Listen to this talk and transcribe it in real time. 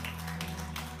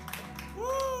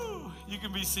You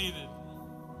can be seated.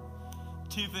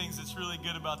 Two things that's really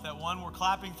good about that. One, we're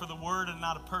clapping for the word and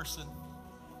not a person.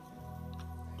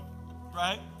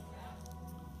 Right?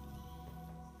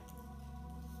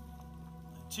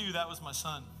 Two, that was my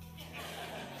son.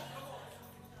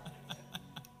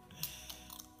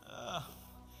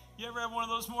 You ever have one of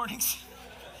those mornings?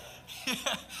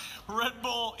 Red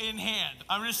Bull in hand.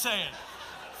 I'm just saying.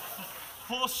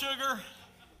 Full sugar.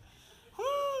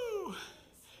 Woo!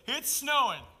 It's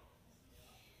snowing.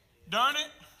 Darn it.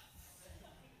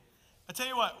 I tell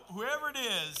you what, whoever it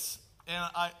is, and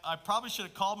I probably should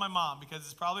have called my mom because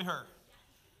it's probably her,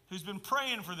 who's been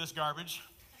praying for this garbage.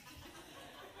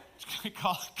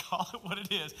 call it what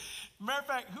it is. Matter of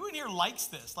fact, who in here likes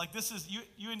this? Like this is,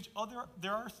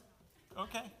 there are,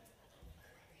 okay.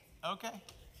 Okay.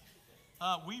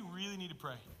 We really need to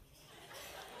pray.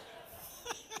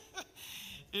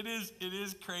 It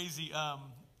is crazy,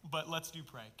 but let's do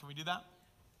pray. Can we do that?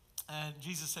 And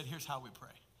Jesus said, here's how we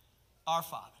pray. Our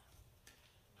Father,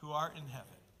 who art in heaven,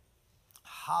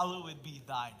 hallowed be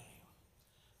thy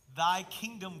name. Thy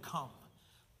kingdom come,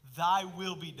 thy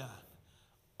will be done,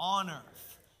 on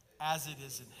earth as it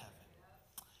is in heaven.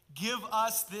 Give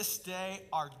us this day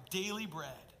our daily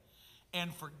bread,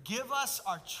 and forgive us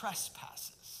our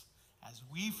trespasses, as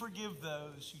we forgive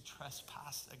those who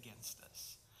trespass against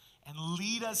us. And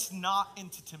lead us not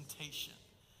into temptation,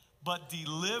 but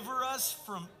deliver us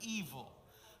from evil.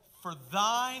 For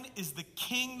thine is the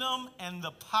kingdom and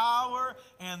the power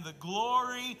and the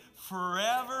glory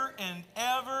forever and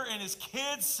ever. And his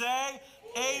kids say,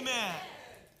 amen.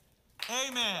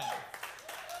 Amen.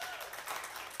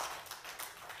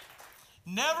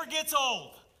 Never gets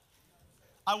old.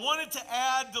 I wanted to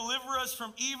add deliver us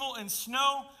from evil and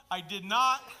snow. I did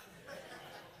not.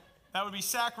 That would be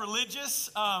sacrilegious.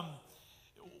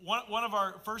 One of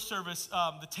our first service,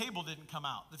 the table didn't come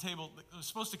out. The table that was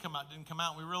supposed to come out didn't come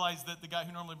out. We realized that the guy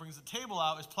who normally brings the table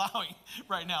out is plowing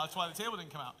right now. That's why the table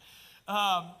didn't come out.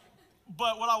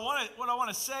 But what I want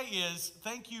to say is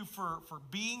thank you for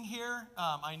being here.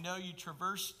 I know you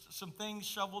traversed some things,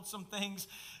 shoveled some things,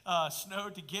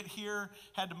 snowed to get here,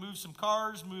 had to move some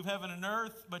cars, move heaven and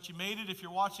earth, but you made it. If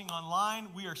you're watching online,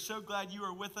 we are so glad you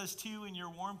are with us too in your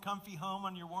warm, comfy home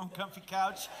on your warm, comfy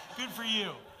couch. Good for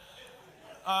you.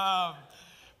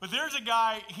 But there's a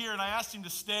guy here, and I asked him to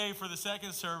stay for the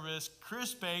second service,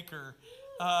 Chris Baker.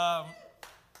 Yeah,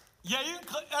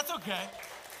 that's okay.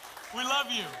 We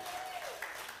love you.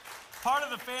 Part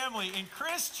of the family. And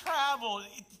Chris traveled.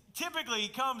 Typically, he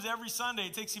comes every Sunday.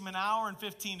 It takes him an hour and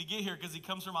 15 to get here because he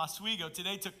comes from Oswego.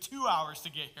 Today took 2 hours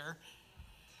to get here.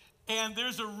 And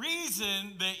there's a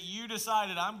reason that you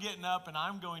decided I'm getting up and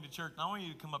I'm going to church. And I want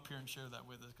you to come up here and share that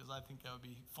with us because I think that would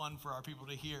be fun for our people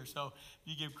to hear. So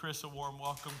you give Chris a warm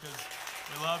welcome because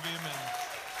we love him. And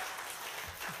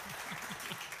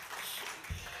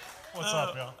What's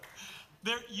up, y'all?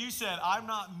 You said, I'm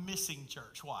not missing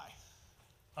church. Why?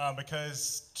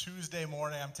 Because Tuesday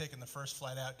morning I'm taking the first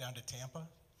flight out down to Tampa.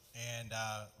 And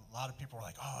a lot of people were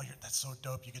like, oh, that's so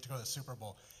dope. You get to go to the Super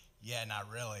Bowl. Yeah, not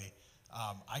really.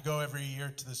 I go every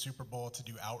year to the Super Bowl to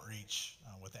do outreach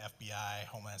with the FBI,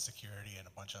 Homeland Security, and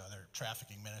a bunch of other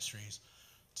trafficking ministries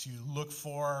to look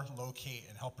for, locate,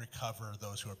 and help recover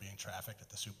those who are being trafficked at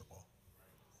the Super Bowl.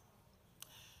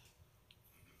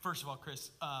 First of all,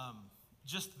 Chris,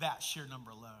 just that sheer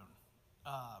number alone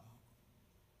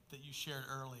that you shared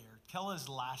earlier. Tell us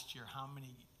last year how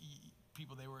many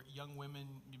people they were, young women,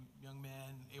 young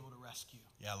men, able to rescue.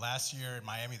 Yeah, last year in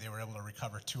Miami, they were able to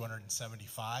recover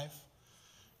 275.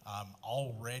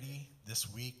 Already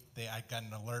this week, I got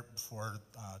an alert before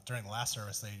during the last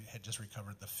service, they had just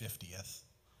recovered the 50th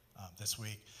this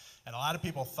week. And a lot of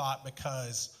people thought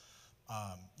because,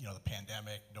 the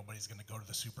pandemic, nobody's going to go to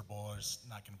the Super Bowl, there's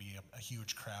not going to be a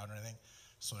huge crowd or anything,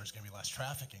 so there's going to be less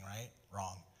trafficking, right?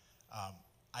 Wrong.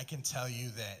 I can tell you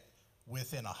that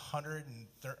within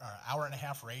hour and a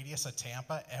half radius of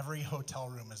Tampa, every hotel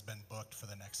room has been booked for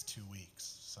the next 2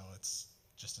 weeks. So it's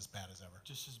just as bad as ever.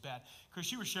 Just as bad.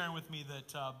 Chris, you were sharing with me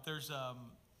that there's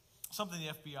something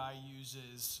the FBI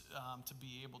uses to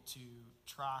be able to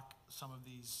track some of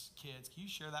these kids. Can you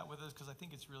share that with us? Because I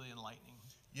think it's really enlightening.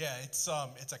 Yeah, it's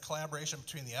a collaboration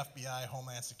between the FBI,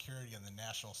 Homeland Security, and the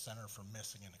National Center for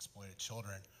Missing and Exploited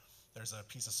Children. There's a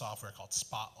piece of software called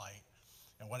Spotlight.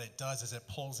 And what it does is it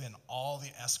pulls in all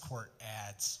the escort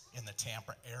ads in the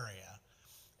Tampa area,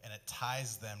 and it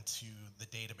ties them to the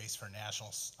database for the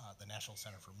National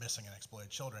Center for Missing and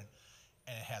Exploited Children,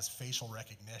 and it has facial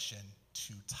recognition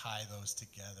to tie those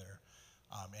together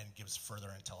and gives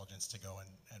further intelligence to go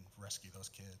and rescue those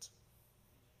kids.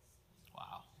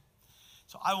 Wow.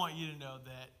 So I want you to know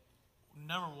that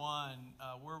number one,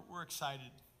 we're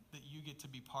excited that you get to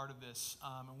be part of this,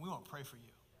 and we want to pray for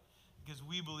you because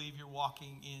we believe you're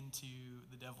walking into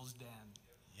the devil's den.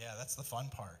 Yeah, that's the fun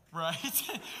part. Right?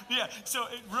 Yeah. So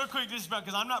real quick, just about,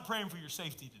 because I'm not praying for your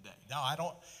safety today. No, I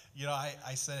don't. You know,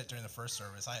 I said it during the first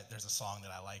service. There's a song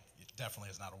that I like. It definitely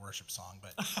is not a worship song,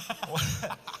 but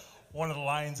one of the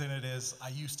lines in it is, I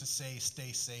used to say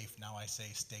stay safe. Now I say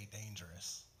stay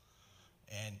dangerous.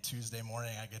 And Tuesday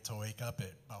morning, I get to wake up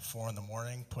at about 4 in the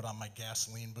morning, put on my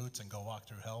gasoline boots, and go walk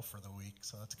through hell for the week.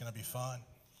 So it's going to be fun.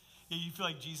 Yeah, you feel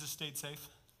like Jesus stayed safe?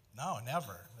 No,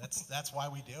 never. That's why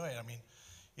we do it. I mean,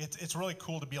 it's really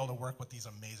cool to be able to work with these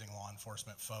amazing law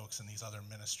enforcement folks and these other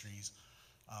ministries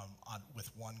with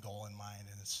one goal in mind,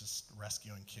 and it's just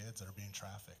rescuing kids that are being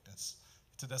trafficked. It's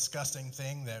a disgusting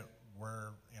thing that we're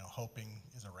hoping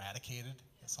is eradicated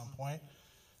at some point,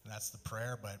 and that's the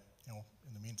prayer. But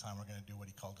in the meantime, we're going to do what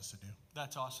he called us to do.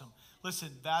 That's awesome. Listen,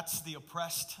 that's the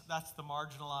oppressed, that's the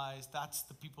marginalized, that's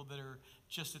the people that are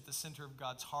just at the center of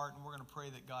God's heart, and we're going to pray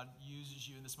that God uses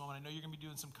you in this moment. I know you're going to be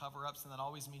doing some cover-ups, and that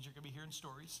always means you're going to be hearing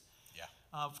stories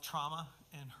of trauma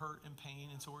and hurt and pain,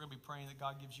 and so we're going to be praying that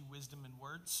God gives you wisdom and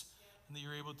words, and that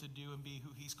you're able to do and be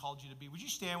who he's called you to be. Would you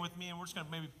stand with me, and we're just going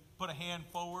to maybe put a hand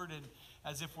forward, and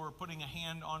as if we're putting a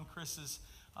hand on Chris's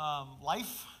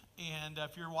life. And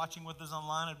if you're watching with us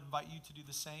online, I'd invite you to do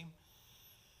the same.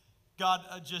 God,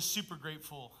 just super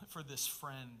grateful for this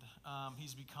friend.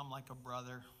 He's become like a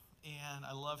brother, and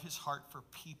I love his heart for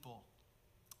people.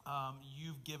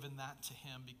 You've given that to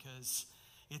him because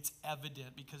it's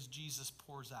evident, because Jesus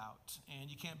pours out.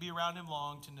 And you can't be around him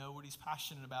long to know what he's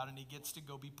passionate about, and he gets to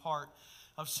go be part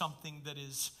of something that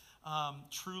is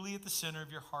truly at the center of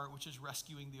your heart, which is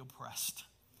rescuing the oppressed.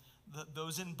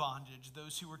 Those in bondage,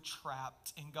 those who are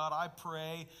trapped. And God, I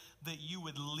pray that you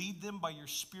would lead them by your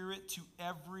Spirit to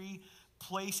every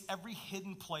place, every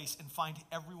hidden place, and find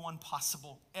everyone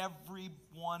possible.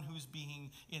 Everyone who's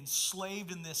being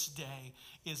enslaved in this day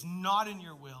is not in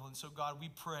your will. And so, God,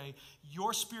 we pray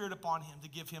your Spirit upon him to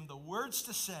give him the words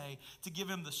to say, to give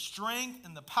him the strength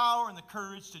and the power and the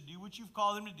courage to do what you've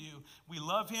called him to do. We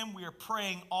love him. We are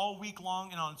praying all week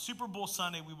long. And on Super Bowl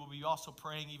Sunday, we will be also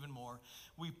praying even more.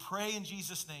 We pray in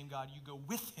Jesus' name, God, you go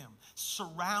with him,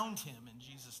 surround him in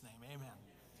Jesus' name. Amen.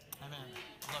 Amen.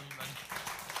 Love you, buddy.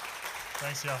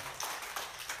 Thanks, y'all.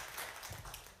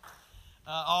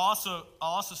 I'll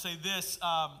also say this.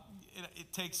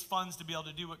 It takes funds to be able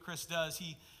to do what Chris does.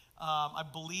 He, I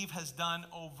believe, has done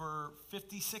over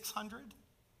 5,600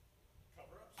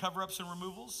 cover-ups and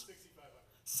removals.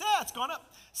 6,500. It's gone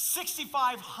up.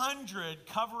 6,500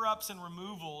 cover-ups and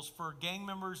removals for gang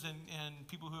members and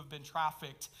people who have been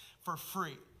trafficked for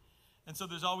free. And so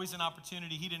there's always an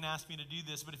opportunity. He didn't ask me to do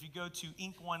this, but if you go to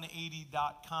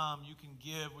Inc180.com, you can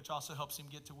give, which also helps him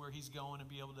get to where he's going and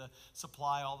be able to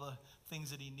supply all the things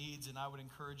that he needs, and I would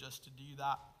encourage us to do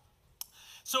that.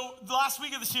 So the last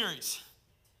week of the series,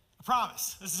 I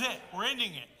promise, this is it. We're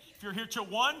ending it. If you're here till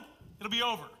 1, it'll be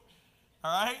over.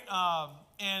 All right?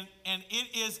 And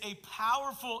it is a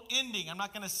powerful ending. I'm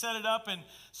not going to set it up and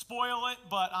spoil it,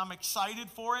 but I'm excited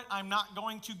for it. I'm not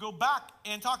going to go back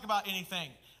and talk about anything.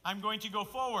 I'm going to go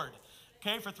forward.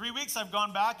 Okay, for 3 weeks, I've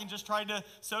gone back and just tried to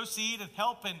sow seed and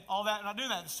help and all that. I'm not doing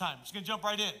that this time. I'm just going to jump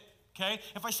right in. Okay,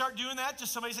 if I start doing that,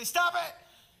 just somebody say, stop it,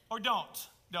 or don't,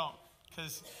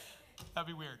 because that'd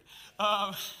be weird.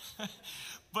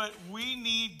 But we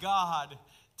need God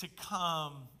to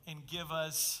come and give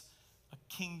us a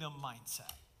kingdom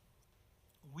mindset.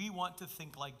 We want to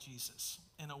think like Jesus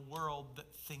in a world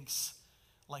that thinks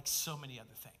like so many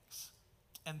other things.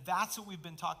 And that's what we've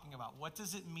been talking about. What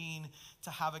does it mean to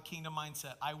have a kingdom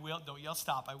mindset? Don't yell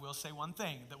stop. I will say one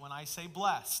thing, that when I say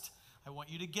blessed, I want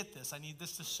you to get this. I need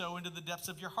this to sow into the depths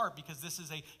of your heart because this is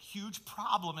a huge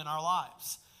problem in our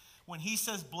lives. When he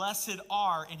says blessed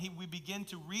are, and we begin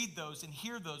to read those and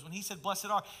hear those, when he said blessed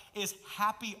are, is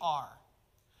happy are.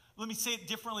 Let me say it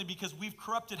differently because we've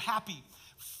corrupted happy.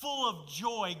 Full of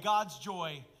joy, God's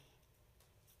joy.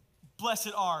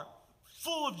 Blessed are.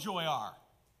 Full of joy are.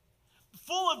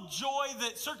 Full of joy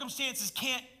that circumstances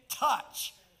can't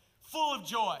touch. Full of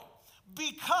joy.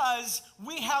 Because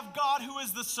we have God who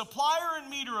is the supplier and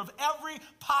meter of every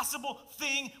possible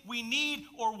thing we need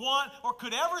or want or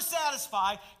could ever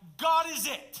satisfy. God is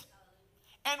it.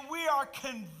 And we are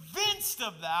convinced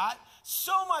of that,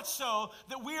 so much so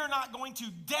that we are not going to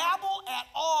dabble at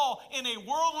all in a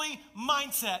worldly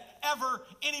mindset ever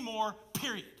anymore,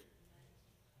 period.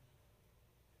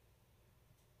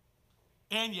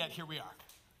 And yet, here we are.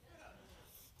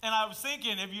 And I was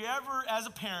thinking, have you ever, as a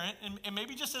parent, and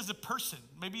maybe just as a person,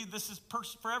 maybe this is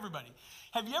for everybody,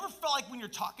 have you ever felt like when you're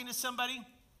talking to somebody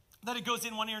that it goes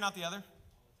in one ear and out the other?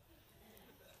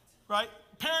 Right?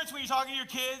 Parents, when you're talking to your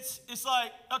kids, it's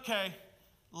like, okay,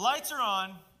 lights are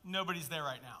on, nobody's there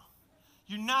right now.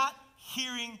 You're not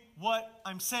hearing what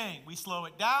I'm saying. We slow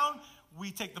it down,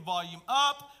 we take the volume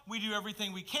up, we do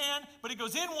everything we can, but it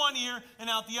goes in one ear and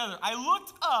out the other. I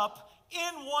looked up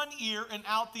in one ear and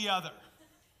out the other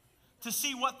to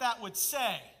see what that would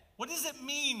say. What does it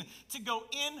mean to go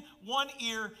in one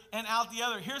ear and out the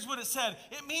other? Here's what it said.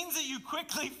 It means that you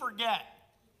quickly forget.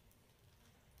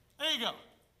 There you go.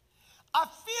 I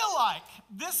feel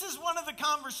like this is one of the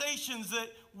conversations that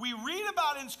we read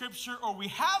about in Scripture or we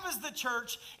have as the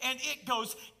church, and it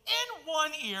goes in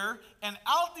one ear and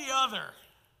out the other.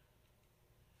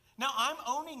 Now, I'm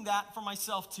owning that for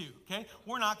myself too, okay?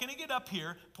 We're not going to get up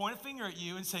here, point a finger at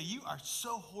you, and say, you are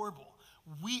so horrible.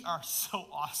 We are so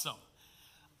awesome.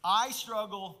 I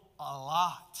struggle a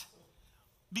lot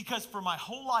because for my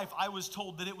whole life, I was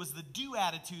told that it was the do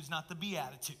attitudes, not the be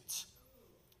attitudes.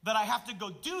 That I have to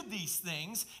go do these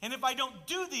things, and if I don't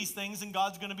do these things, then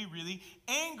God's going to be really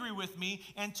angry with me.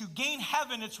 And to gain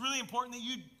heaven, it's really important that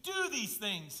you do these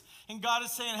things. And God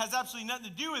is saying it has absolutely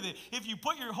nothing to do with it. If you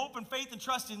put your hope and faith and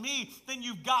trust in me, then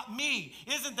you've got me.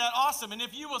 Isn't that awesome? And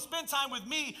if you will spend time with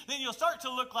me, then you'll start to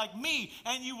look like me,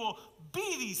 and you will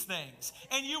be these things.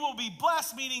 And you will be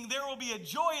blessed, meaning there will be a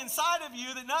joy inside of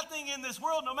you that nothing in this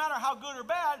world, no matter how good or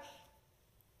bad,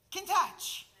 can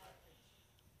touch.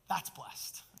 That's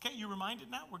blessed. Okay, you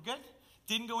reminded now? We're good?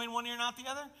 Didn't go in one ear and out the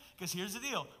other? Because here's the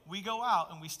deal. We go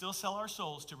out and we still sell our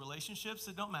souls to relationships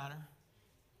that don't matter,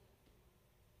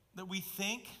 that we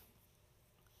think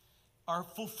are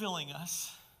fulfilling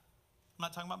us. I'm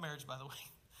not talking about marriage, by the way.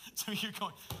 So you're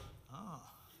going, oh,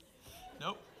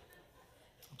 nope.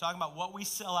 I'm talking about what we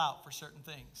sell out for certain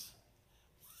things.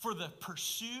 For the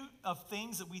pursuit of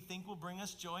things that we think will bring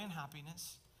us joy and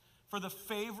happiness. For the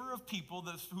favor of people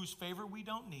whose favor we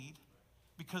don't need.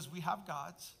 Because we have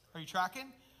God's. Are you tracking?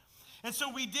 And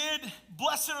so we did,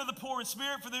 blessed are the poor in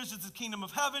spirit, for theirs is the kingdom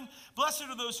of heaven. Blessed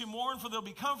are those who mourn, for they'll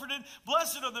be comforted.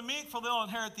 Blessed are the meek, for they'll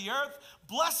inherit the earth.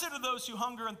 Blessed are those who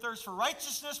hunger and thirst for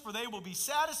righteousness, for they will be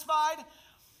satisfied.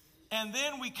 And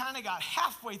then we kind of got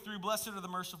halfway through, blessed are the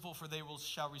merciful, for they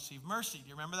shall receive mercy. Do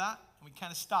you remember that? And we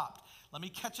kind of stopped. Let me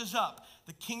catch us up.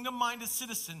 The kingdom-minded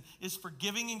citizen is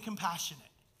forgiving and compassionate.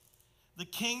 The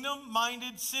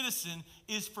kingdom-minded citizen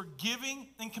is forgiving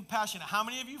and compassionate. How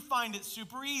many of you find it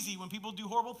super easy when people do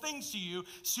horrible things to you,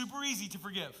 super easy to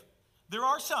forgive? There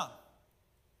are some.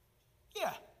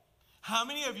 Yeah. How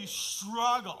many of you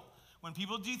struggle when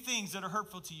people do things that are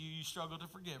hurtful to you, you struggle to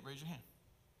forgive? Raise your hand.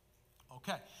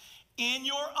 Okay. In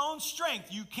your own strength,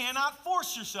 you cannot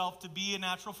force yourself to be a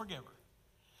natural forgiver.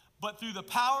 But through the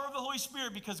power of the Holy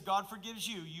Spirit, because God forgives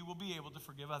you, you will be able to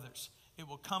forgive others. It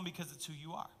will come because it's who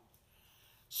you are.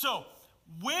 So,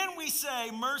 when we say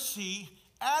mercy,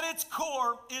 at its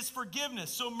core is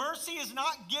forgiveness. So, mercy is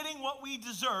not getting what we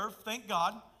deserve, thank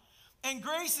God. And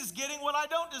grace is getting what I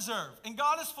don't deserve. And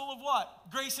God is full of what?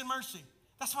 Grace and mercy.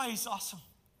 That's why he's awesome.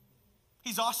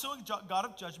 He's also a God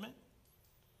of judgment.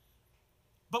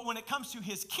 But when it comes to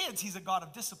his kids, he's a God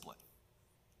of discipline.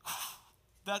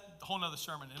 That whole nother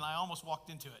sermon, and I almost walked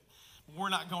into it. We're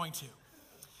not going to.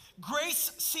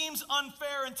 Grace seems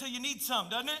unfair until you need some,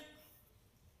 doesn't it?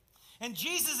 And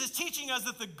Jesus is teaching us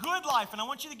that the good life, and I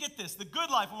want you to get this, the good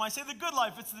life, when I say the good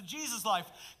life, it's the Jesus life,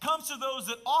 comes to those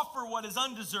that offer what is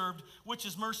undeserved, which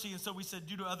is mercy. And so we said,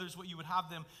 do to others what you would have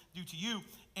them do to you.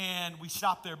 And we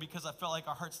stopped there because I felt like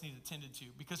our hearts needed tended to.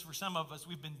 Because for some of us,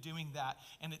 we've been doing that,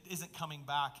 and it isn't coming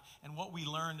back. And what we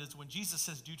learned is when Jesus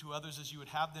says, do to others as you would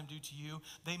have them do to you,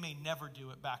 they may never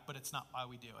do it back, but it's not why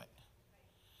we do it.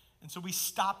 And so we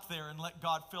stopped there and let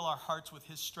God fill our hearts with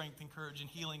his strength and courage and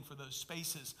healing for those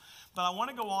spaces. But I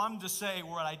want to go on to say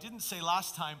what I didn't say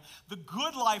last time. The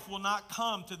good life will not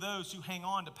come to those who hang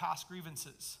on to past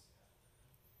grievances.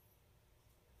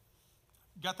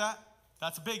 Got that?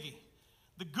 That's a biggie.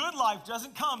 The good life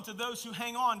doesn't come to those who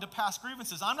hang on to past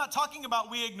grievances. I'm not talking about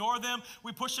we ignore them,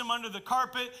 we push them under the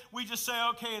carpet, we just say,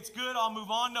 okay, it's good, I'll move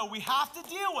on. No, we have to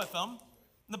deal with them.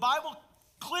 The Bible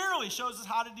clearly shows us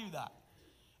how to do that.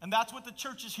 And that's what the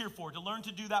church is here for, to learn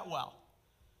to do that well.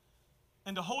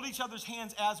 And to hold each other's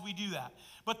hands as we do that.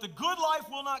 But the good life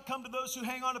will not come to those who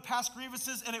hang on to past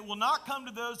grievances, and it will not come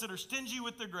to those that are stingy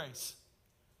with their grace.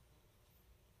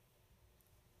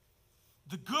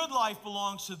 The good life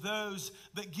belongs to those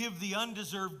that give the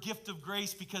undeserved gift of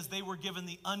grace because they were given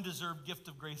the undeserved gift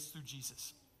of grace through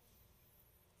Jesus.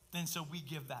 And so we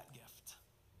give that gift.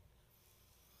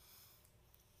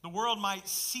 The world might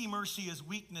see mercy as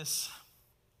weakness,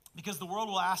 because the world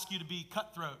will ask you to be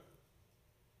cutthroat.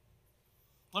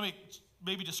 Let me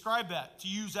maybe describe that, to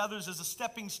use others as a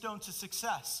stepping stone to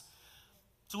success,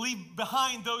 to leave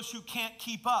behind those who can't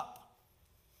keep up.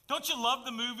 Don't you love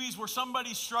the movies where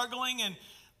somebody's struggling and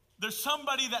there's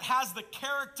somebody that has the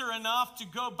character enough to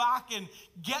go back and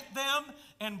get them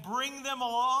and bring them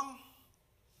along?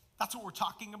 That's what we're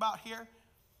talking about here.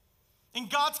 In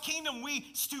God's kingdom, we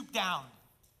stoop down.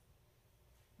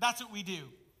 That's what we do.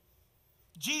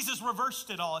 Jesus reversed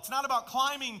it all. It's not about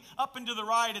climbing up and to the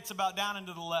right, it's about down and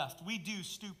to the left. We do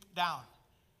stoop down.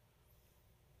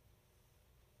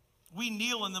 We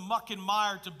kneel in the muck and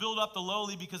mire to build up the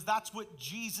lowly because that's what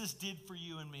Jesus did for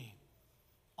you and me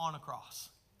on a cross,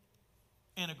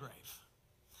 in a grave.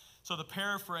 So the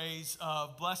paraphrase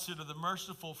of blessed are the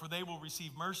merciful, for they will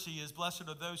receive mercy, is blessed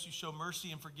are those who show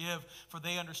mercy and forgive, for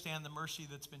they understand the mercy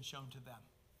that's been shown to them.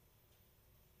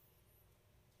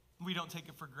 We don't take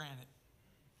it for granted,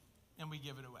 and we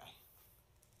give it away.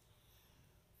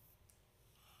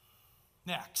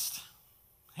 Next.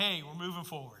 Hey, we're moving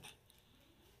forward.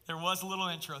 There was a little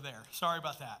intro there. Sorry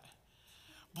about that.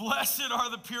 Blessed are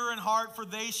the pure in heart, for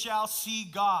they shall see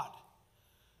God.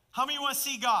 How many want to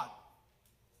see God?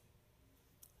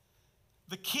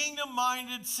 The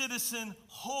kingdom-minded citizen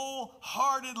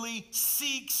wholeheartedly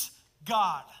seeks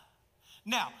God.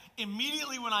 Now,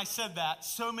 immediately when I said that,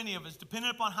 so many of us,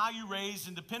 depending upon how you raised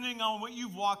and depending on what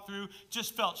you've walked through,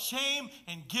 just felt shame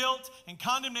and guilt and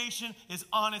condemnation is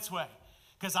on its way.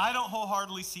 Because I don't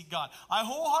wholeheartedly seek God. I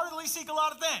wholeheartedly seek a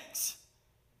lot of things.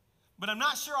 But I'm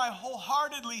not sure I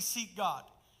wholeheartedly seek God.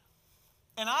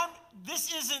 And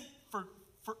this isn't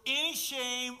for any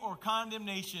shame or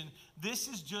condemnation. This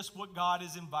is just what God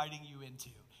is inviting you into.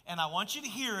 And I want you to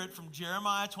hear it from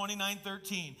Jeremiah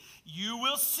 29:13. You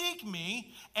will seek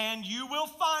me and you will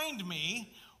find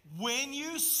me when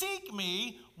you seek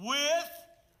me with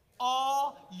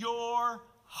all your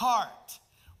heart.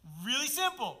 Really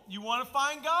simple. You want to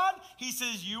find God? He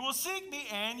says, you will seek me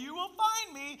and you will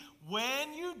find me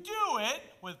when you do it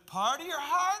with part of your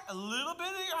heart, a little bit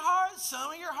of your heart,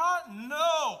 some of your heart.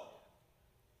 No.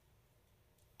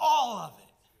 All of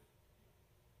it.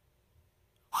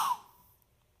 Whew.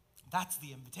 That's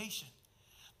the invitation.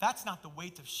 That's not the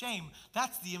weight of shame.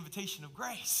 That's the invitation of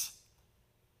grace.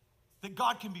 That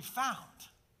God can be found.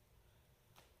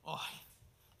 Oh,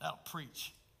 that'll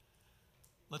preach.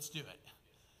 Let's do it.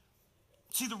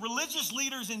 See, the religious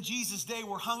leaders in Jesus' day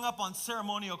were hung up on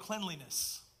ceremonial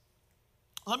cleanliness.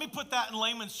 Let me put that in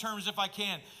layman's terms if I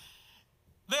can.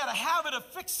 They had a habit of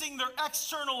fixing their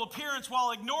external appearance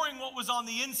while ignoring what was on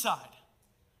the inside.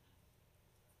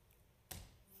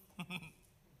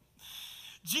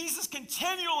 Jesus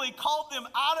continually called them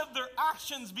out of their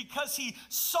actions because he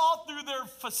saw through their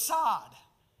facade.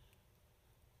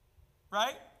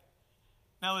 Right?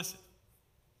 Now listen.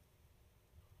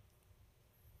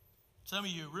 Some of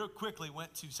you real quickly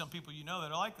went to some people you know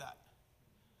that are like that.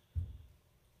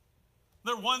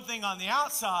 They're one thing on the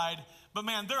outside, but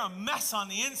man, they're a mess on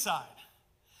the inside.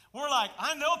 We're like,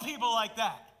 I know people like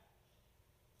that.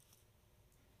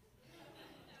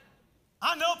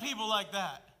 I know people like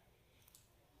that.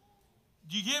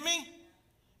 Do you get me?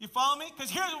 You follow me? Because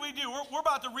here's what we do. We're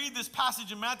about to read this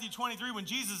passage in Matthew 23 when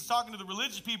Jesus is talking to the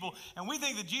religious people, and we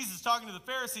think that Jesus is talking to the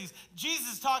Pharisees.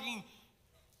 Jesus is talking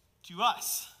to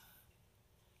us.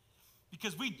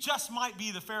 Because we just might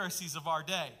be the Pharisees of our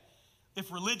day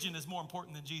if religion is more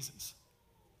important than Jesus.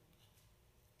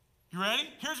 You ready?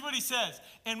 Here's what he says.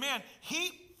 And man,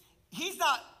 he's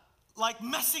not like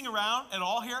messing around at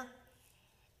all here.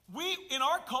 In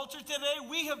our culture today,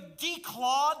 we have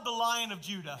declawed the Lion of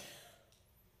Judah.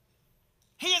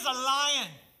 He is a lion.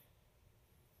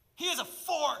 He is a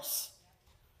force.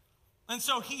 And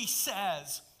so he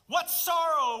says, what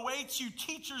sorrow awaits you,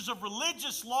 teachers of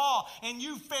religious law, and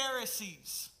you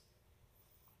Pharisees?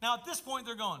 Now, at this point,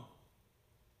 they're going,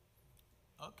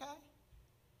 okay.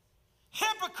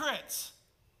 Hypocrites.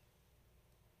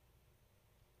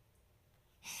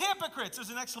 Hypocrites. There's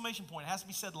an exclamation point. It has to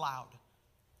be said loud.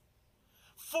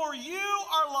 For you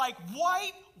are like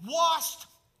whitewashed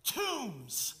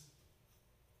tombs.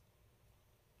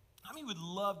 How many would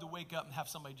love to wake up and have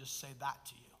somebody just say that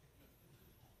to you?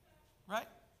 Right?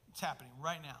 It's happening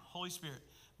right now. Holy Spirit,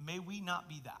 may we not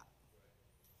be that.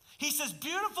 He says,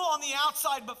 beautiful on the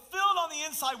outside, but filled on the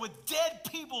inside with dead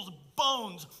people's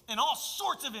bones and all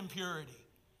sorts of impurity.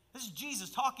 This is Jesus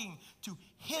talking to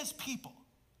his people.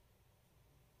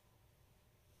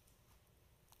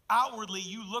 Outwardly,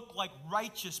 you look like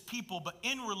righteous people, but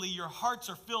inwardly, your hearts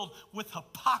are filled with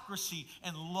hypocrisy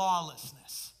and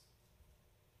lawlessness.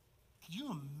 Could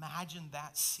you imagine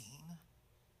that scene?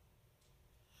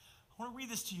 I want to read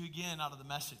this to you again out of the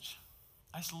Message.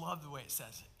 I just love the way it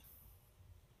says it.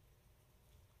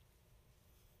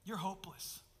 You're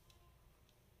hopeless.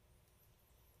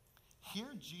 Hear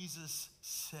Jesus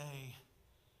say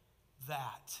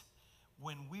that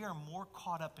when we are more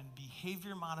caught up in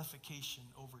behavior modification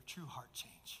over true heart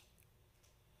change.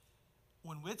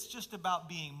 When it's just about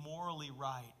being morally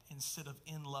right instead of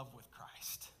in love with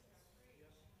Christ.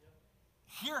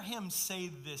 Hear him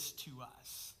say this to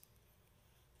us.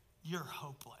 You're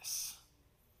hopeless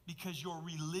because your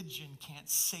religion can't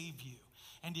save you.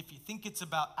 And if you think it's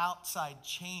about outside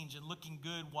change and looking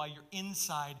good while your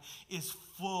inside is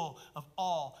full of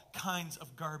all kinds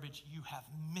of garbage, you have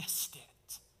missed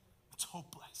it. It's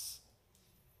hopeless.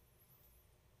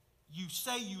 You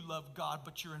say you love God,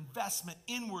 but your investment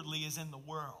inwardly is in the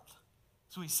world.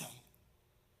 That's what he's saying.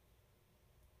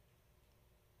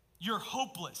 You're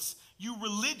hopeless. You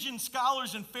religion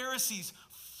scholars and Pharisees,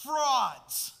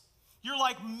 frauds. You're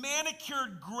like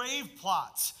manicured grave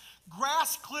plots.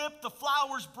 Grass clipped, the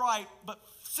flowers bright, but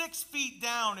 6 feet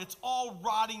down, it's all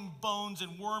rotting bones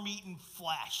and worm-eaten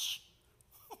flesh.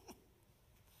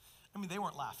 I mean, they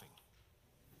weren't laughing.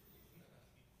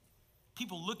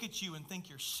 People look at you and think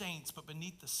you're saints, but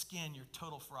beneath the skin, you're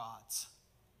total frauds.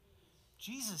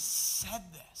 Jesus said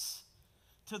this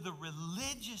to the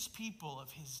religious people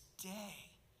of his day.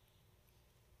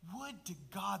 Would to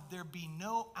God there be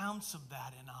no ounce of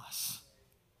that in us.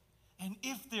 And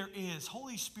if there is,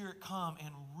 Holy Spirit, come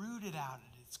and root it out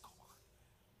at its core.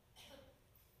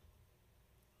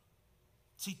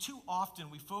 See, too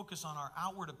often we focus on our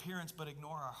outward appearance but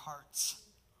ignore our hearts.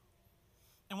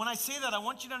 And when I say that, I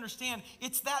want you to understand,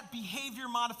 it's that behavior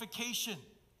modification.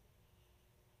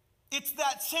 It's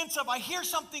that sense of, I hear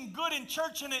something good in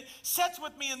church and it sets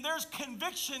with me, and there's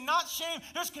conviction, not shame.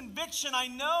 There's conviction. I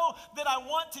know that I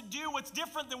want to do what's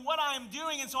different than what I am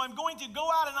doing, and so I'm going to go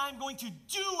out and I'm going to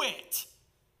do it.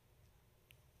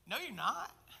 No, you're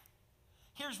not.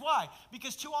 Here's why.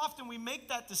 Because too often we make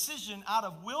that decision out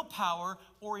of willpower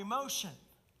or emotion.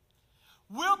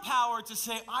 Willpower to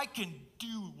say, I can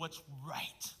do what's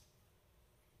right.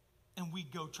 And we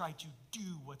go try to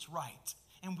do what's right.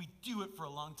 And we do it for a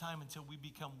long time until we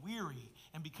become weary.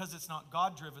 And because it's not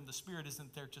God-driven, the Spirit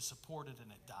isn't there to support it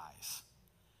and it dies.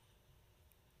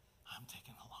 I'm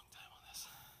taking a long time on this.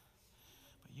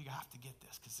 But you have to get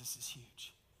this because this is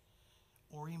huge.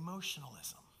 Or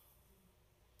emotionalism.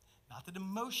 Not that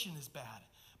emotion is bad,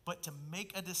 but to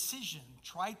make a decision,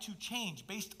 try to change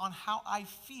based on how I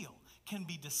feel, can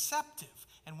be deceptive.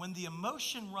 And when the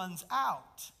emotion runs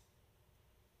out,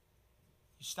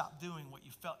 you stop doing what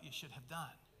you felt you should have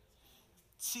done.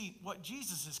 See, what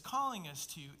Jesus is calling us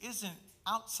to isn't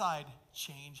outside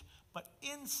change, but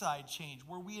inside change,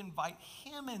 where we invite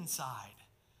him inside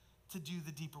to do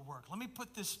the deeper work. Let me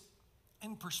put this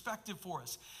in perspective for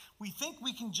us. We think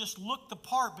we can just look the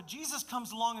part, but Jesus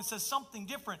comes along and says something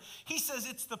different. He says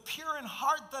it's the pure in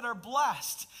heart that are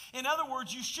blessed. In other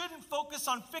words, you shouldn't focus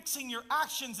on fixing your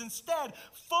actions. Instead,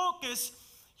 focus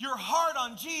your heart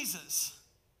on Jesus.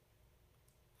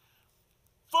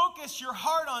 Focus your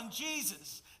heart on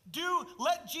Jesus.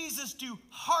 Let Jesus do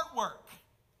heart work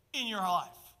in your life.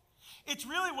 It's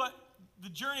really what the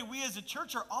journey we as a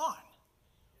church are on.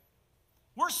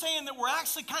 We're saying that we're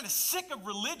actually kind of sick of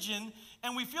religion,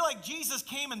 and we feel like Jesus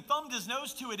came and thumbed his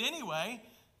nose to it anyway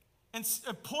and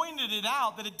pointed it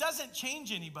out that it doesn't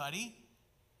change anybody.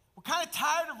 We're kind of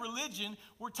tired of religion.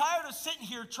 We're tired of sitting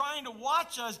here trying to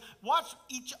watch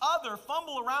each other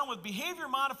fumble around with behavior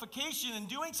modification and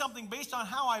doing something based on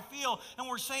how I feel. And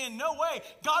we're saying, no way.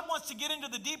 God wants to get into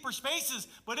the deeper spaces,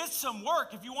 but it's some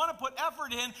work. If you want to put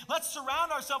effort in, let's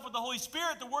surround ourselves with the Holy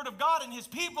Spirit, the Word of God, and his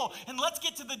people. And let's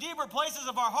get to the deeper places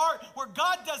of our heart where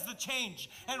God does the change.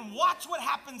 And watch what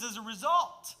happens as a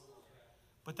result.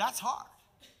 But that's hard.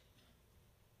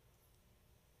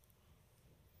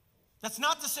 That's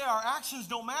not to say our actions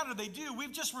don't matter. They do.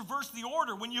 We've just reversed the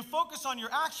order. When you focus on your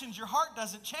actions, your heart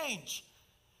doesn't change.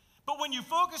 But when you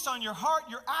focus on your heart,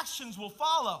 your actions will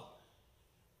follow.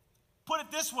 Put it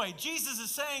this way. Jesus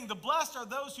is saying the blessed are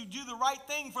those who do the right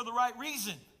thing for the right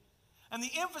reason. And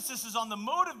the emphasis is on the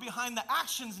motive behind the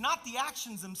actions, not the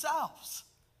actions themselves.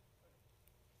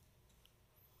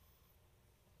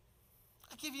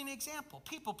 I'll give you an example.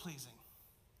 People pleasing.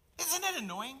 Isn't it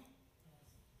annoying?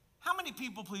 How many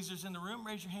people pleasers in the room?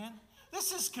 Raise your hand.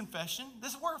 This is confession.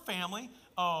 We're a family.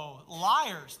 Oh,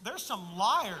 liars. There's some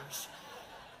liars.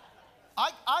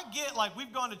 I get, like,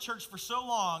 we've gone to church for so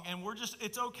long, and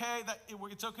it's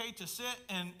okay to sit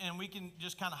and we can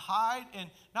just kind of hide.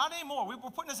 And not anymore. We're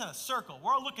putting this in a circle.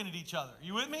 We're all looking at each other.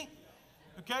 You with me?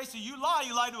 Okay, so you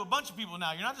lie to a bunch of people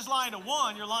now. You're not just lying to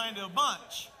one, you're lying to a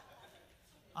bunch.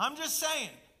 I'm just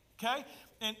saying, okay?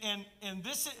 And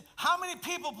this is, how many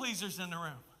people pleasers in the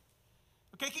room?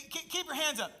 Okay, keep your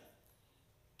hands up.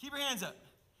 Keep your hands up.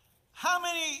 How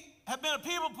many have been a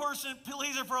people person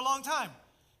pleaser for a long time?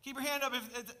 Keep your hand up.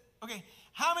 Okay,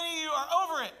 how many of you are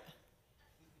over it?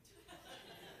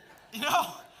 You know,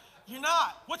 you're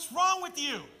not. What's wrong with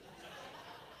you?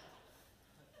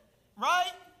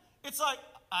 Right? It's like,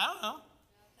 I don't know.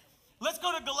 Let's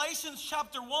go to Galatians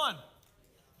chapter 1.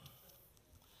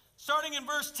 Starting in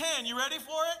verse 10. You ready for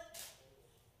it?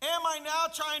 Am I now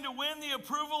trying to win the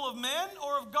approval of men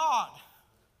or of God?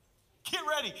 Get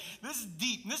ready. This is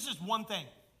deep. This is just one thing.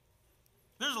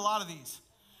 There's a lot of these.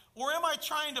 Or am I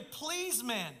trying to please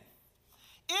men?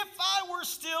 If I were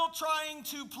still trying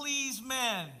to please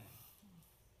men,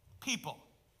 people.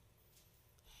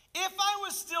 If I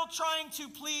was still trying to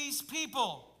please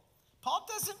people. Paul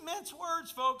doesn't mince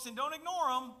words, folks, and don't ignore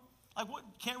them. Like, what?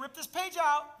 Can't rip this page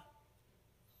out.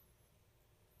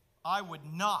 I would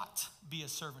not be a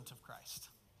servant of Christ.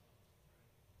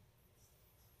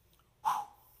 Whew.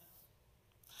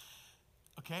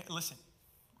 Okay, listen.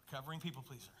 Recovering people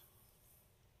pleaser.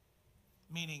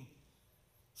 Meaning,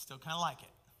 still kind of like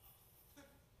it.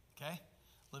 Okay?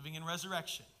 Living in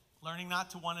resurrection. Learning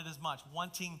not to want it as much.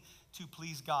 Wanting to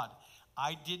please God.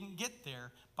 I didn't get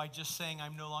there by just saying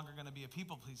I'm no longer going to be a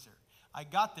people pleaser. I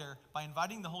got there by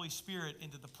inviting the Holy Spirit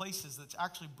into the places that's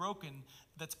actually broken,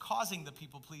 that's causing the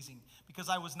people pleasing. Because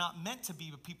I was not meant to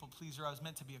be a people pleaser, I was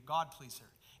meant to be a God pleaser.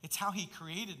 It's how he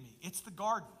created me. It's the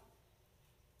garden.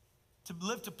 To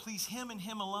live to please him and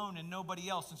him alone and nobody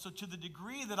else. And so to the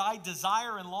degree that I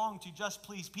desire and long to just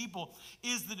please people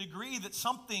is the degree that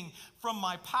something from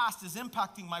my past is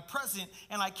impacting my present,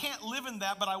 and I can't live in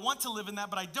that, but I want to live in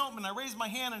that, but I don't. And I raise my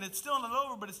hand and it's still not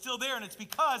over, but it's still there. And it's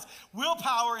because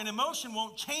willpower and emotion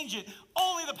won't change it.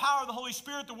 Only the power of the Holy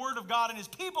Spirit, the Word of God, and his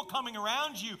people coming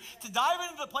around you to dive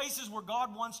into the places where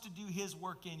God wants to do his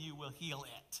work in you will heal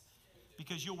it.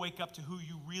 Because you'll wake up to who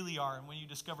you really are. And when you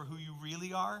discover who you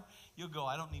really are, you'll go,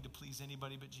 I don't need to please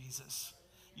anybody but Jesus.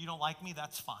 You don't like me?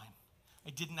 That's fine. I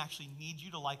didn't actually need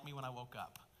you to like me when I woke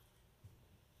up.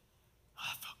 Oh,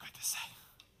 that felt good to say.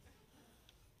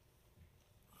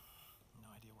 No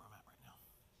idea where I'm at right now.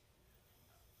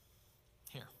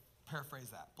 Here, paraphrase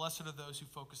that. Blessed are those who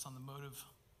focus on the motive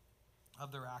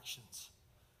of their actions,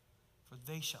 for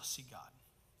they shall see God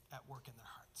at work in their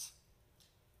hearts.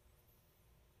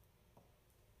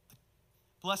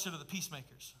 Blessed are the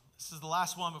peacemakers. This is the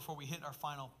last one before we hit our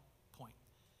final point.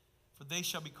 For they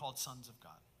shall be called sons of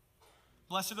God.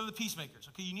 Blessed are the peacemakers.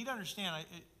 Okay, you need to understand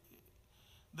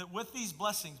that with these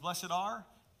blessings, blessed are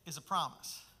is a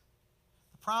promise.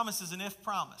 The promise is an if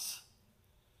promise.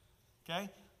 Okay?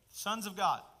 Sons of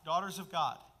God, daughters of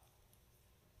God,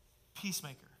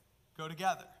 peacemaker, go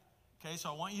together. Okay,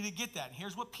 so I want you to get that. And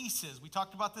here's what peace is. We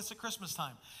talked about this at Christmas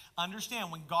time.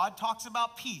 Understand, when God talks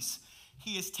about peace,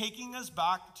 he is taking us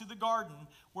back to the garden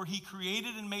where he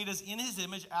created and made us in his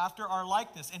image after our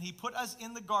likeness. And he put us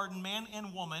in the garden, man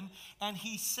and woman, and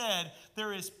he said,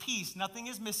 there is peace. Nothing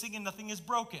is missing and nothing is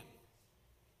broken.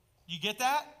 You get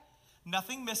that?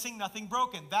 Nothing missing, nothing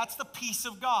broken. That's the peace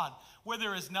of God, where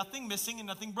there is nothing missing and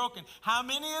nothing broken. How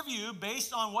many of you,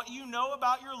 based on what you know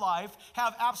about your life,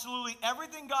 have absolutely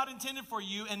everything God intended for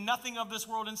you and nothing of this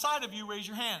world inside of you? Raise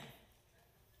your hand.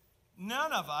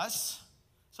 None of us.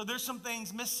 So there's some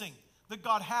things missing that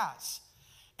God has.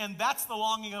 And that's the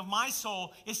longing of my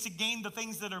soul, is to gain the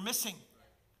things that are missing.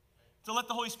 To let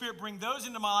the Holy Spirit bring those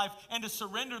into my life and to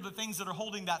surrender the things that are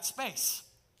holding that space.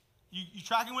 You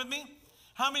tracking with me?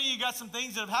 How many of you got some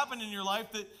things that have happened in your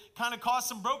life that kind of caused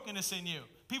some brokenness in you?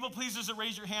 People pleasers that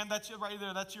raise your hand, that's it right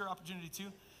there. That's your opportunity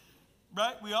too.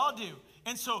 Right? We all do.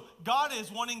 And so God is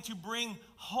wanting to bring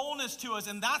wholeness to us.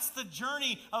 And that's the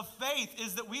journey of faith,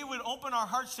 is that we would open our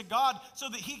hearts to God so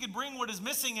that he could bring what is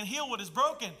missing and heal what is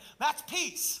broken. That's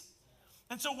peace.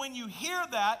 And so when you hear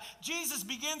that, Jesus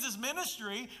begins his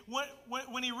ministry.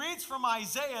 When he reads from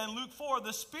Isaiah in Luke 4,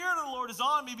 the Spirit of the Lord is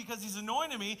on me because he's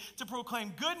anointed me to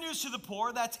proclaim good news to the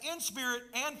poor. That's in spirit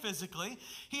and physically.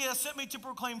 He has sent me to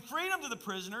proclaim freedom to the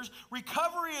prisoners,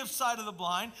 recovery of sight of the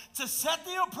blind, to set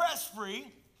the oppressed free.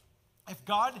 If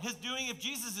God is doing it, if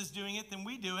Jesus is doing it, then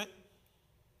we do it.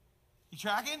 You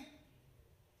tracking?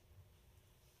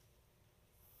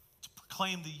 To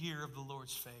proclaim the year of the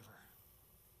Lord's favor.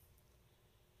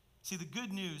 See, the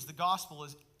good news, the gospel,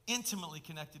 is intimately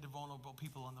connected to vulnerable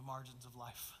people on the margins of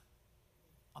life,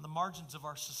 on the margins of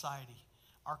our society,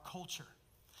 our culture.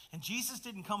 And Jesus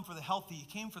didn't come for the healthy, he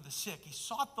came for the sick. He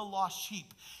sought the lost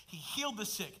sheep. He healed the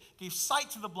sick, gave sight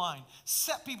to the blind,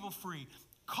 set people free,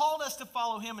 called us to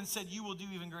follow him, and said, you will do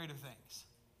even greater things.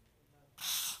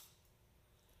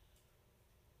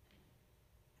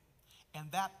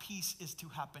 And that peace is to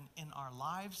happen in our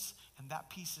lives, And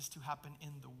that peace is to happen in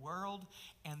the world,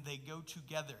 and they go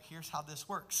together. Here's how this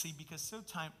works. See, because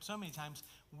so many times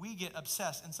we get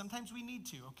obsessed, and sometimes we need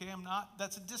to, okay?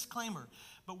 That's a disclaimer.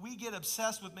 But we get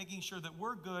obsessed with making sure that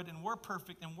we're good and we're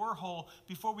perfect and we're whole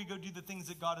before we go do the things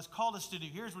that God has called us to do.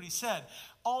 Here's what he said.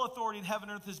 All authority in heaven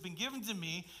and earth has been given to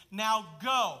me. Now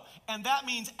go. And that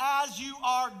means as you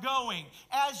are going,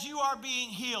 as you are being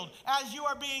healed, as you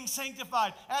are being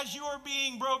sanctified, as you are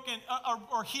being broken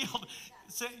or healed,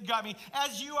 got me,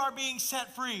 as you are being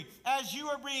set free, as you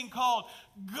are being called,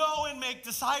 go and make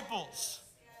disciples.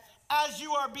 As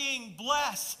you are being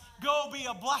blessed, go be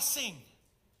a blessing.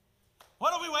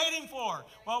 What are we waiting for?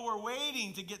 Well, we're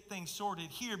waiting to get things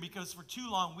sorted here because for too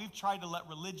long we've tried to let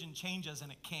religion change us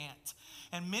and it can't.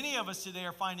 And many of us today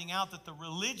are finding out that the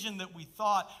religion that we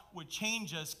thought would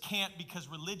change us can't, because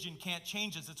religion can't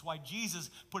change us. It's why Jesus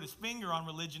put his finger on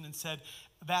religion and said,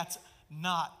 that's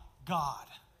not God.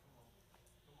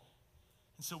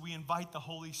 And so we invite the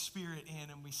Holy Spirit in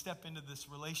and we step into this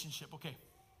relationship. Okay.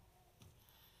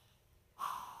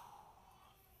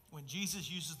 When Jesus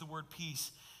uses the word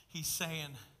peace, he's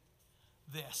saying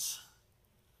this: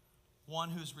 one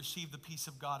who's received the peace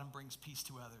of God and brings peace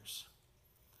to others.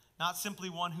 Not simply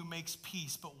one who makes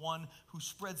peace, but one who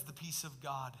spreads the peace of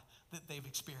God that they've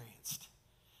experienced.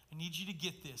 I need you to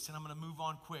get this, and I'm going to move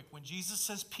on quick. When Jesus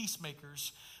says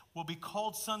peacemakers will be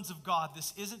called sons of God,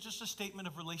 this isn't just a statement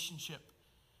of relationship.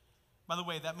 By the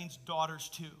way, that means daughters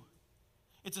too.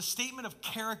 It's a statement of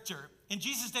character. In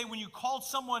Jesus' day, when you called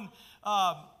someone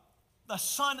a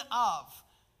son of,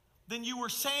 then you were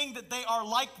saying that they are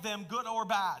like them, good or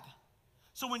bad.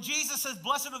 So when Jesus says,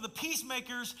 blessed are the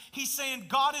peacemakers, he's saying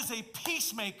God is a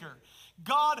peacemaker.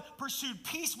 God pursued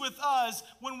peace with us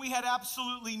when we had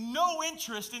absolutely no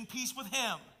interest in peace with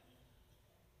him.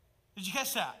 Did you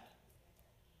catch that?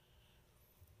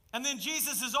 And then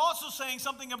Jesus is also saying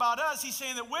something about us. He's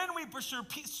saying that when we pursue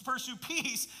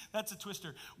peace, that's a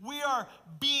twister, we are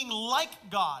being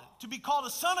like God. To be called a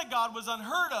son of God was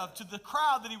unheard of to the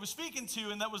crowd that he was speaking to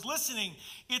and that was listening.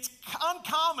 It's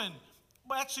uncommon,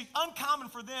 well, actually uncommon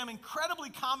for them,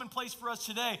 incredibly commonplace for us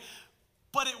today.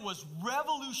 But it was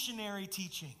revolutionary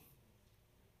teaching.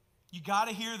 You got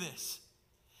to hear this.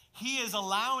 He is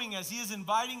allowing us, he is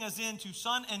inviting us into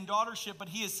son and daughtership, but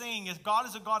he is saying if God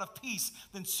is a God of peace,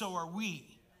 then so are we.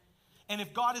 And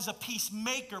if God is a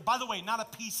peacemaker, by the way, not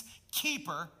a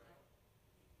peacekeeper,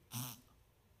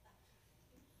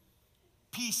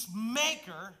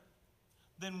 peacemaker,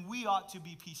 then we ought to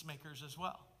be peacemakers as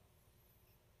well.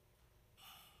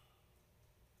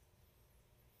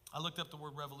 I looked up the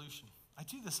word revolution. I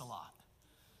do this a lot.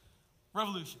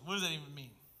 Revolution, what does that even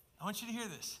mean? I want you to hear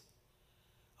this.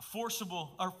 A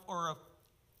forcible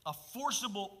a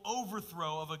forcible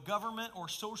overthrow of a government or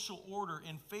social order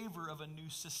in favor of a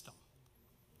new system.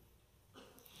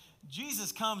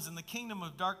 Jesus comes and the kingdom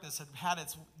of darkness had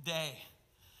its day,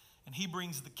 and he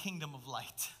brings the kingdom of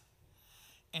light.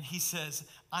 And he says,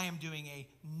 I am doing a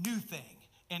new thing.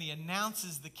 And he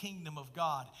announces the kingdom of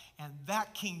God, and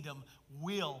that kingdom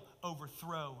will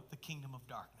overthrow the kingdom of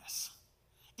darkness.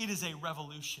 It is a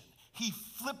revolution. He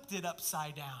flipped it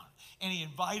upside down, and he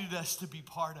invited us to be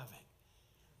part of it.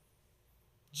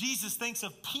 Jesus thinks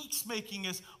of peacemaking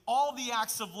as all the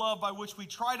acts of love by which we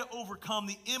try to overcome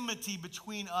the enmity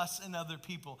between us and other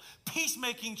people.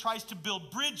 Peacemaking tries to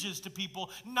build bridges to people,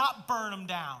 not burn them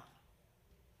down.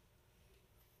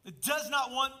 It does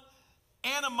not want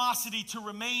animosity to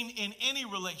remain in any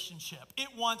relationship. It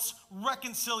wants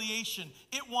reconciliation.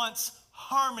 It wants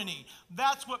harmony.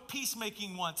 That's what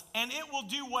peacemaking wants. And it will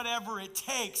do whatever it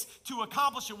takes to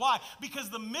accomplish it. Why? Because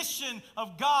the mission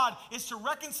of God is to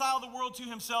reconcile the world to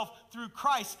himself through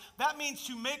Christ. That means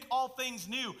to make all things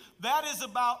new. That is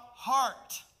about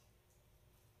heart.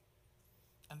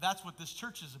 And that's what this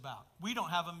church is about. We don't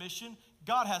have a mission.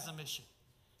 God has a mission.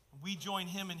 We join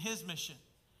him in his mission.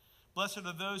 Blessed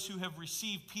are those who have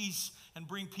received peace and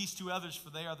bring peace to others, for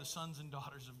they are the sons and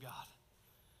daughters of God.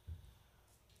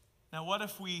 Now, what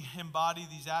if we embody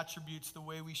these attributes the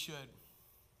way we should?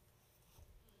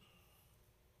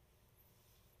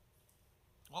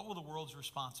 What will the world's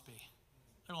response be?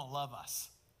 They're going to love us.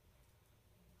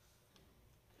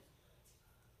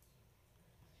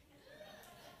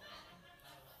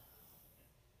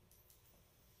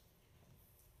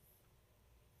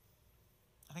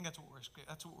 I think that's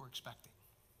what we're expecting.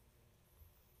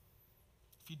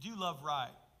 If you do love right,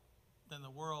 then the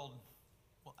world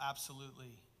will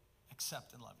absolutely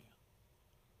accept and love you.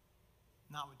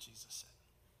 Not what Jesus said.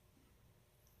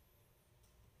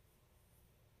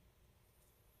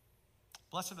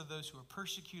 Blessed are those who are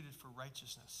persecuted for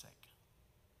righteousness' sake,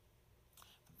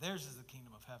 for theirs is the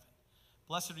kingdom of heaven.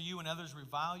 Blessed are you when others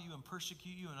revile you and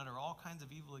persecute you and utter all kinds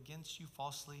of evil against you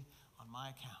falsely on my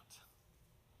account.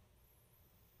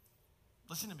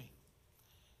 Listen to me.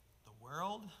 The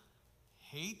world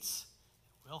hates,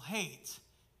 will hate,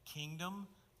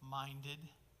 kingdom-minded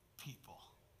people.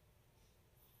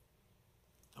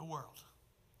 The world.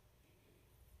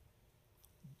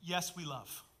 Yes, we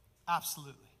love.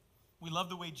 Absolutely. We love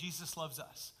the way Jesus loves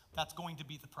us. That's going to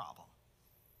be the problem.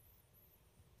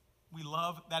 We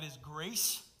love, that is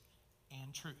grace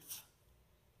and truth.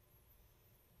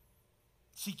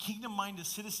 See, kingdom-minded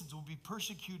citizens will be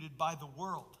persecuted by the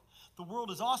world. The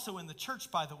world is also in the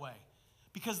church, by the way,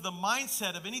 because the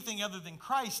mindset of anything other than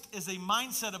Christ is a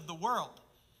mindset of the world.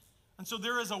 And so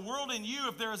there is a world in you,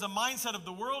 if there is a mindset of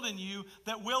the world in you,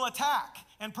 that will attack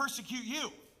and persecute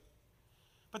you.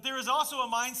 But there is also a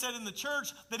mindset in the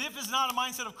church that if it's not a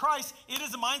mindset of Christ, it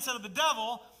is a mindset of the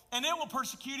devil, and it will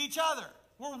persecute each other.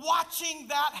 We're watching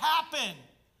that happen.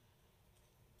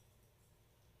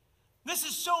 This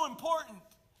is so important.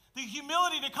 The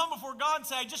humility to come before God and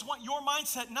say, I just want your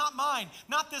mindset, not mine,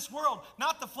 not this world,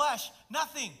 not the flesh,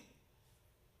 nothing.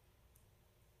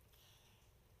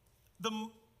 The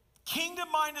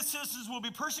kingdom-minded citizens will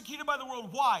be persecuted by the world.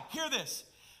 Why? Hear this.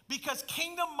 Because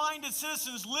kingdom-minded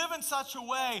citizens live in such a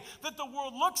way that the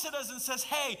world looks at us and says,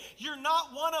 hey, you're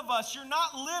not one of us. You're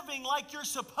not living like you're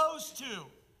supposed to.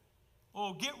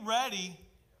 Oh, get ready.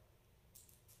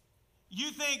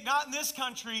 You think, not in this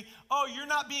country, oh, you're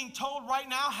not being told right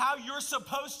now how you're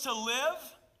supposed to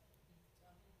live?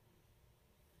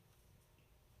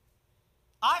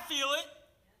 I feel it.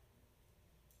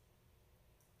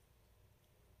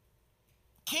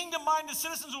 Kingdom-minded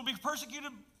citizens will be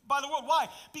persecuted by the world. Why?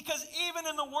 Because even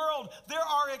in the world, there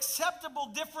are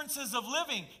acceptable differences of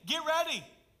living. Get ready.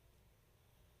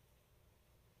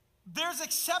 There's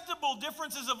acceptable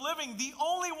differences of living. The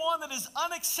only one that is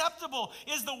unacceptable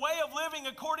is the way of living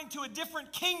according to a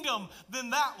different kingdom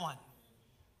than that one.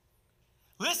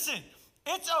 Listen,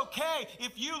 it's okay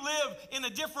if you live in a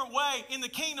different way in the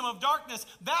kingdom of darkness.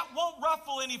 That won't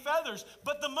ruffle any feathers.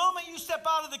 But the moment you step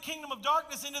out of the kingdom of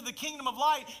darkness into the kingdom of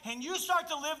light and you start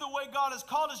to live the way God has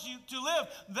called us to live,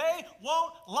 they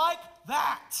won't like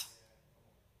that.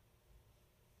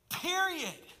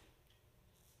 Period.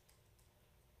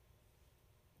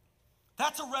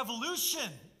 That's a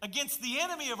revolution against the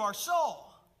enemy of our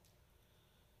soul.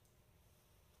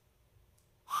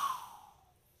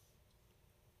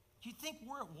 Do you think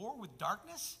we're at war with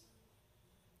darkness?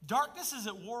 Darkness is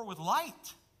at war with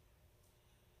light.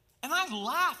 And I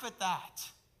laugh at that.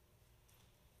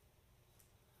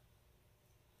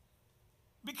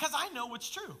 Because I know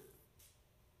what's true.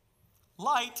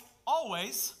 Light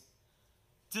always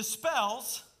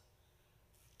dispels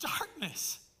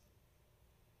darkness.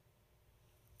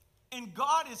 And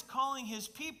God is calling his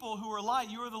people who are light,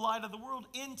 you are the light of the world,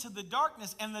 into the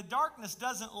darkness. And the darkness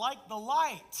doesn't like the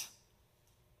light.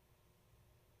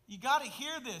 You got to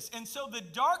hear this. And so the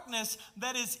darkness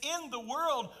that is in the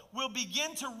world will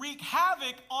begin to wreak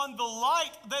havoc on the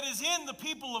light that is in the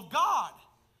people of God.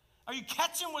 Are you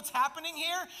catching what's happening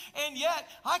here? And yet,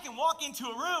 I can walk into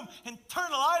a room and turn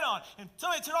the light on. And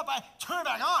somebody turn it off, I turn it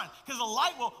back on. Because the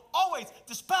light will always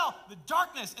dispel the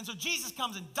darkness. And so Jesus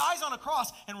comes and dies on a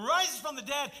cross and rises from the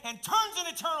dead and turns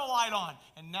an eternal light on.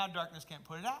 And now darkness can't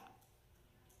put it out.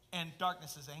 And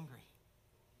darkness is angry.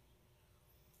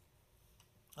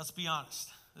 Let's be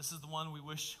honest. This is the one we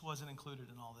wish wasn't included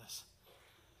in all this.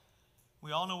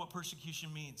 We all know what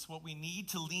persecution means. What we need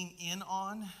to lean in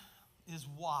on is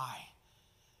why.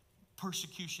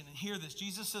 Persecution. And hear this.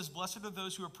 Jesus says, blessed are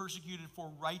those who are persecuted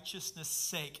for righteousness'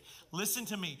 sake. Listen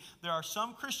to me. There are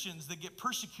some Christians that get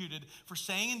persecuted for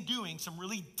saying and doing some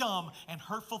really dumb and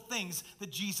hurtful things that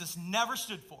Jesus never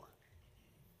stood for.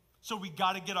 So we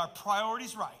got to get our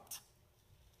priorities right.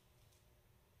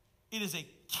 It is a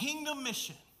kingdom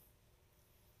mission.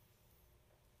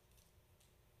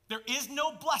 There is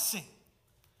no blessing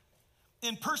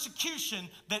in persecution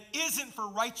that isn't for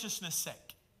righteousness' sake.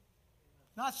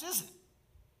 No, it isn't.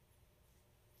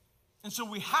 And so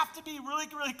we have to be really,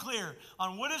 really clear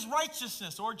on what is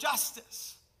righteousness or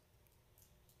justice.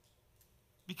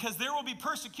 Because there will be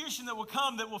persecution that will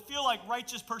come that will feel like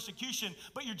righteous persecution,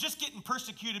 but you're just getting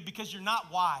persecuted because you're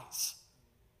not wise.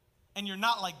 And you're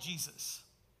not like Jesus.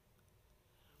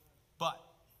 But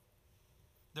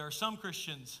there are some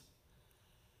Christians,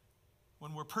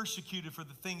 when we're persecuted for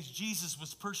the things Jesus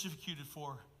was persecuted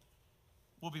for,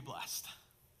 we'll be blessed.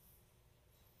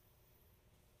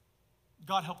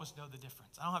 God help us know the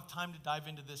difference. I don't have time to dive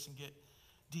into this and get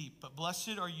deep, but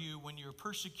blessed are you when you're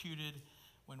persecuted,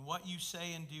 when what you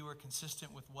say and do are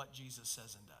consistent with what Jesus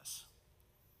says and does.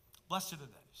 Blessed are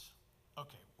those.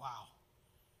 Okay, wow.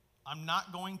 I'm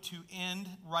not going to end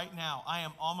right now. I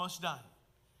am almost done.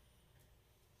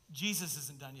 Jesus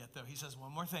isn't done yet, though. He says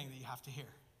one more thing that you have to hear.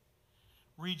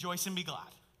 Rejoice and be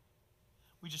glad.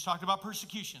 We just talked about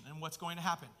persecution and what's going to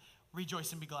happen.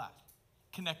 Rejoice and be glad.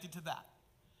 Connected to that.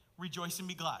 Rejoice and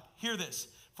be glad. Hear this.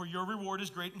 For your reward is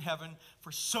great in heaven,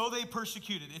 for so they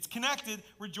persecuted. It's connected.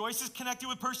 Rejoice is connected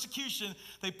with persecution.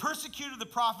 They persecuted the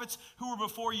prophets who were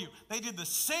before you. They did the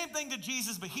same thing to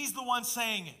Jesus, but he's the one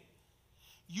saying it.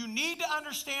 You need to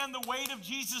understand the weight of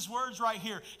Jesus' words right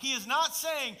here. He is not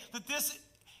saying that this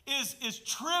is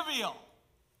trivial.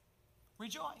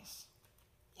 Rejoice.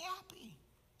 Be happy.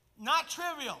 Not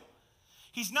trivial.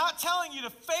 He's not telling you to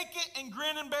fake it and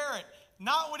grin and bear it.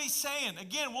 Not what he's saying.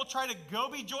 Again, we'll try to go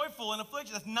be joyful in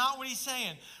affliction. That's not what he's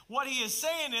saying. What he is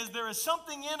saying is there is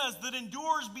something in us that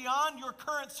endures beyond your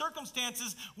current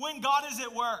circumstances when God is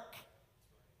at work.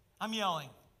 I'm yelling.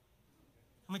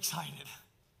 I'm excited.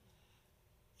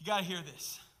 You got to hear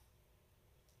this.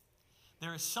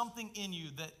 There is something in you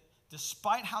that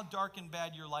despite how dark and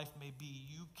bad your life may be,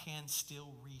 you can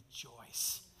still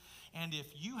rejoice. And if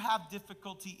you have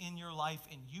difficulty in your life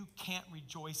and you can't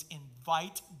rejoice,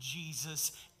 invite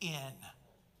Jesus in.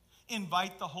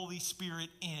 Invite the Holy Spirit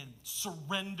in.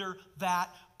 Surrender that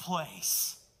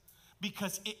place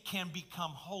because it can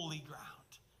become holy ground.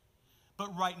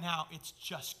 But right now, it's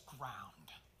just ground.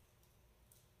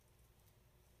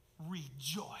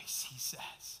 Rejoice, he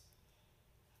says.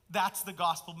 That's the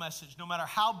gospel message. No matter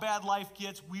how bad life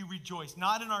gets, we rejoice.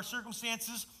 Not in our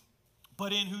circumstances,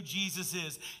 but in who Jesus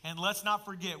is. And let's not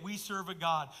forget, we serve a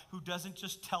God who doesn't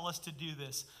just tell us to do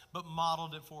this, but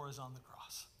modeled it for us on the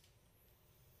cross.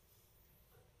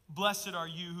 Blessed are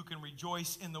you who can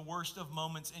rejoice in the worst of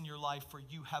moments in your life, for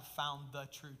you have found the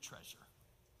true treasure.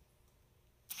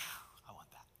 Whew, I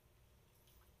want that.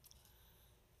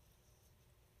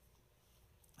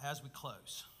 As we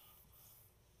close.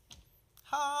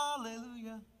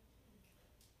 Hallelujah.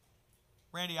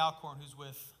 Randy Alcorn, who's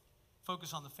with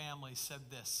Focus on the Family, said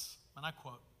this, and I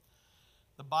quote,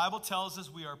 "The Bible tells us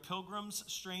we are pilgrims,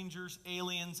 strangers,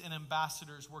 aliens, and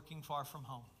ambassadors working far from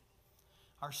home.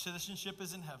 Our citizenship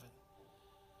is in heaven,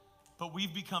 but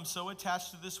we've become so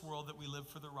attached to this world that we live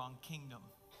for the wrong kingdom.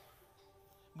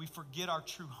 We forget our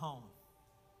true home.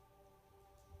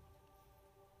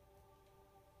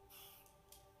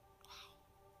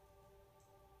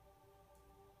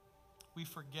 We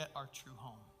forget our true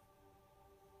home.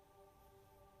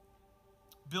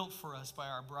 Built for us by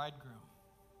our bridegroom.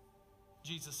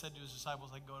 Jesus said to his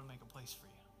disciples, I go to make a place for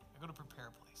you. I go to prepare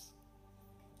a place.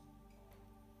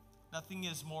 Nothing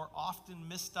is more often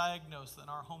misdiagnosed than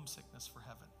our homesickness for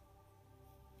heaven.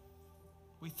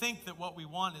 We think that what we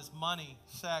want is money,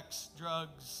 sex,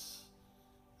 drugs,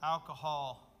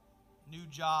 alcohol, a new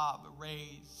job, a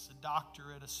raise, a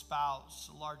doctorate, a spouse,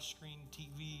 a large screen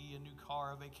TV, a new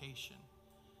car, a vacation.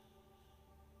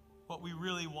 What we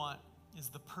really want is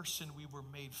the person we were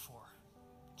made for,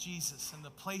 Jesus, and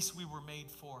the place we were made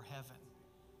for, heaven.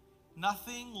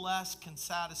 Nothing less can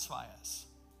satisfy us.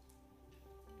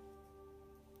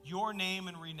 Your name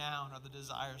and renown are the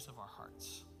desires of our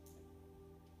hearts.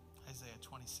 Isaiah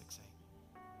 26:8.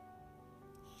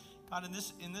 God,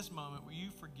 in this moment, will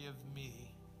you forgive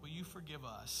me? Will you forgive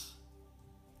us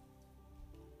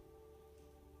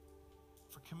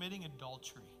for committing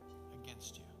adultery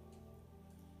against you?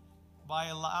 By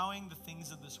allowing the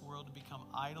things of this world to become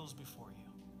idols before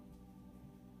you.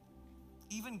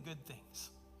 Even good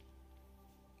things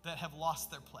that have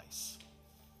lost their place.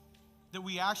 That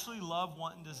we actually love,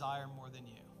 want, and desire more than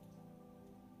you.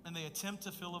 And they attempt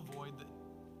to fill a void that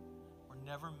we're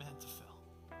never meant to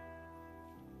fill.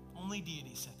 Only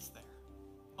deity sits there.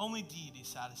 Only deity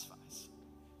satisfies.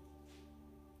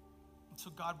 And so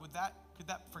God, could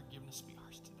that forgiveness be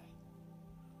ours today?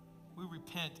 We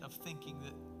repent of thinking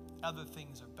that other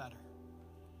things are better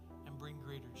and bring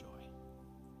greater joy.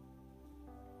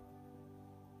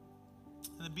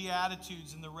 In the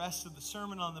Beatitudes and the rest of the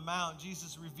Sermon on the Mount,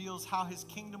 Jesus reveals how his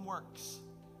kingdom works.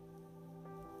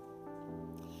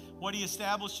 What he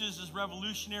establishes is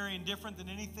revolutionary and different than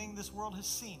anything this world has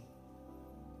seen.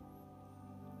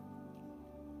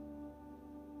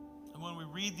 And when we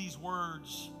read these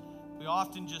words, we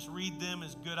often just read them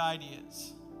as good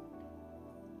ideas.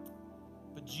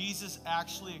 But Jesus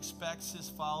actually expects his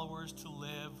followers to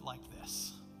live like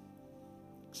this.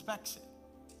 Expects it.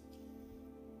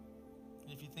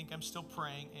 And if you think I'm still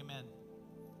praying, amen.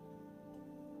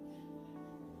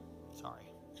 Sorry.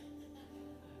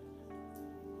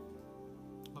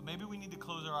 But maybe we need to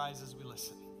close our eyes as we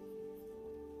listen.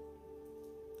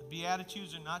 The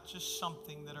Beatitudes are not just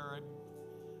something that are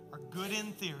good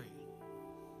in theory.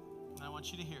 and I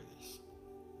want you to hear this.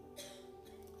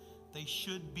 They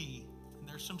should be, and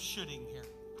there's some shoulding here.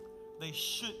 They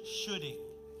shoulding,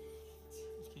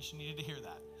 in case you needed to hear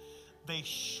that. They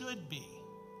should be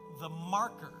the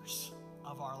markers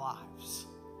of our lives.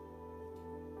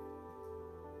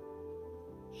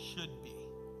 Should be.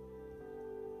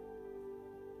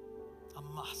 A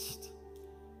must.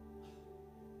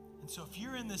 And so if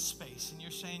you're in this space and you're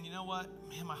saying, you know what,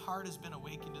 man, my heart has been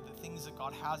awakened to the things that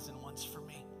God has and wants for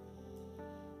me.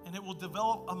 And it will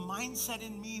develop a mindset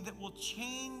in me that will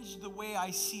change the way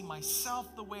I see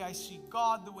myself, the way I see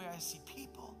God, the way I see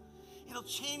people. It'll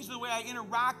change the way I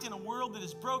interact in a world that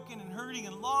is broken and hurting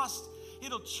and lost.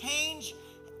 It'll change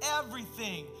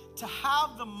everything. To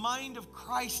have the mind of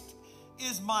Christ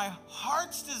is my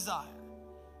heart's desire.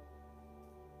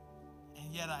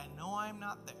 And yet I know I'm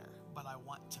not there, but I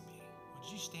want to be.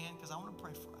 Would you stand? Because I want to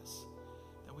pray for us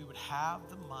that we would have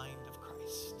the mind of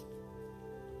Christ.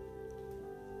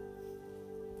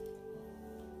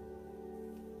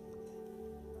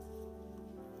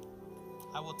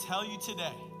 I will tell you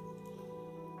today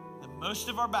that most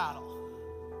of our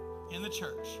battle in the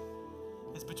church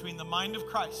is between the mind of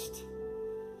Christ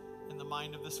and the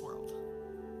mind of this world.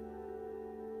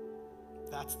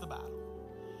 That's the battle.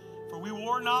 For we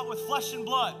war not with flesh and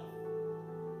blood,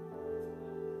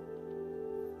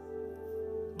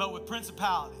 but with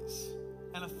principalities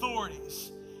and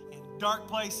authorities in dark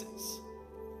places.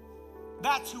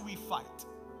 That's who we fight.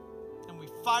 And we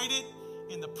fight it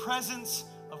in the presence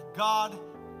of God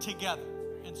together.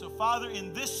 And so, Father,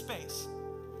 in this space,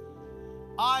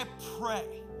 I pray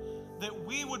that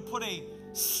we would put a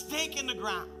stake in the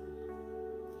ground,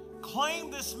 claim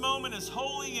this moment as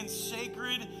holy and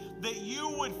sacred, that you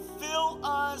would fill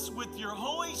us with your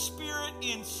Holy Spirit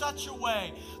in such a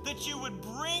way that you would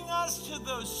bring us to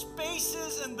those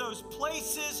spaces and those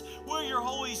places where your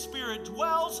Holy Spirit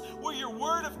dwells, where your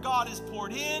Word of God is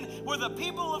poured in, where the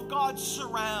people of God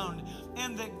surround,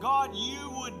 and that, God,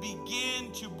 you would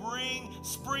begin to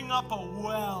spring up a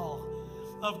well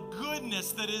of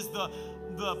goodness that is the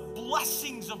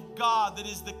blessings of God, that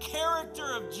is the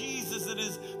character of Jesus, that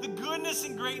is the goodness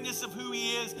and greatness of who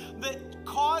he is, that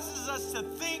causes us to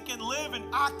think and live and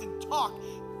act and talk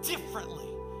differently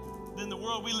than the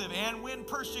world we live. And when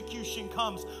persecution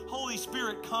comes, Holy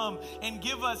Spirit, come and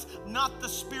give us not the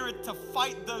spirit to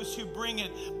fight those who bring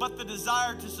it, but the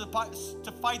desire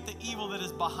to fight the evil that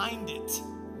is behind it.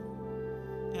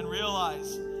 And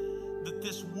realize that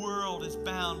this world is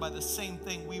bound by the same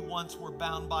thing we once were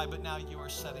bound by, but now you are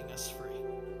setting us free.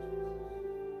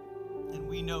 And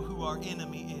we know who our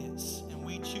enemy is, and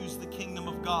we choose the kingdom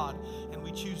of God, and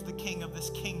we choose the king of this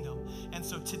kingdom. And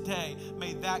so today,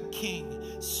 may that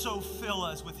king so fill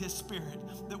us with his spirit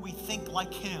that we think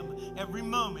like him every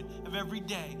moment of every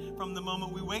day, from the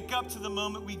moment we wake up to the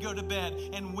moment we go to bed.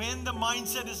 And when the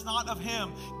mindset is not of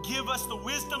him, give us the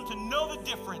wisdom to know the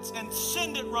difference and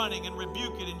send it running and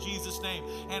rebuke it in Jesus' name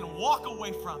and walk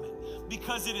away from it,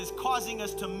 because it is causing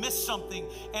us to miss something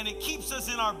and it keeps us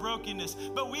in our brokenness.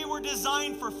 But we were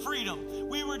designed for freedom.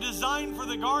 We were designed for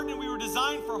the garden. We were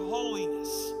designed for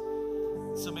holiness.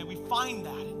 So may we find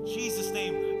that in Jesus'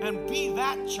 name and be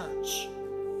that church.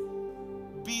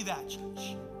 Be that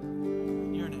church.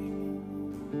 In your name.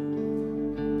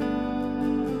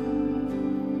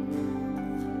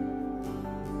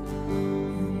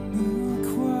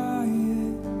 There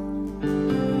I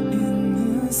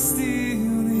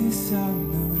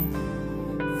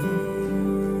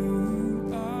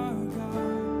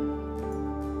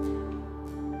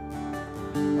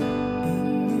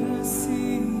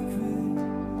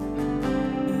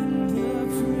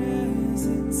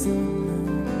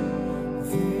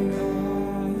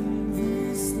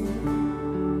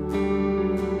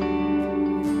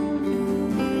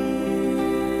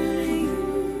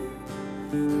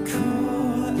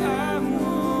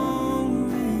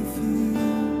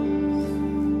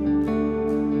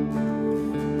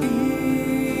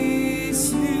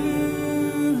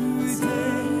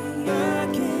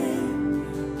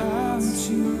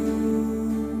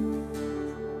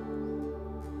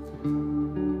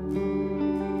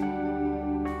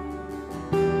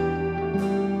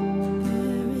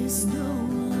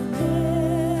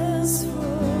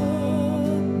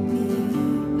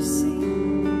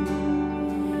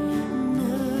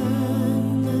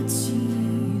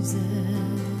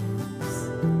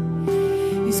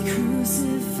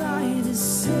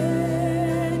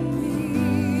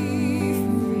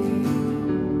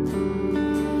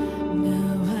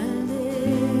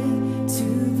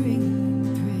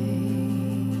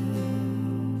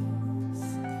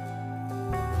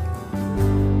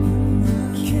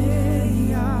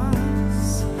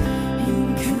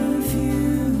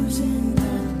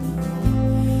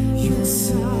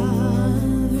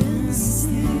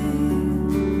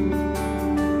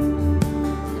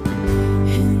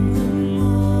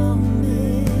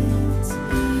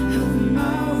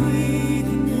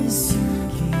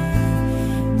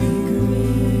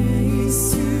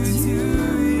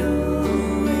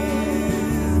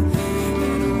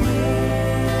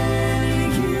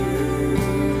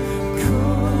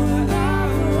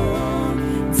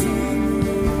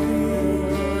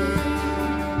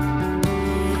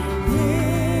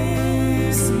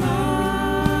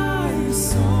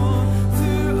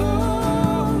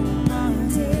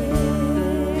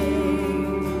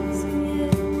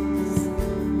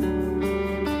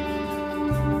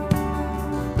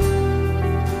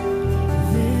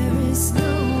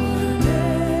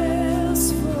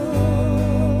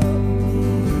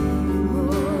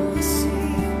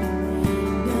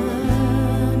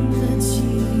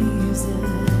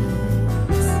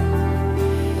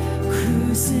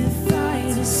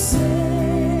crucified to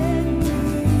set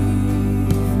me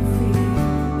free.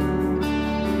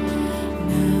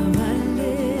 Now I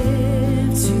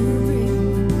live to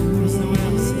bring praise.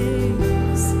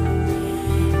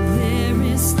 There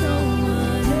is no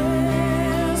one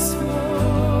else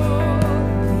for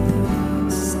me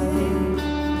to save.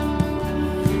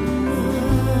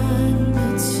 None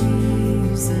but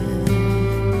Jesus.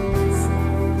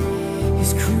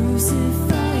 He's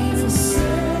crucified to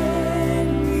set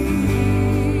me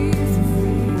free.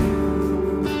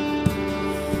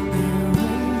 Now I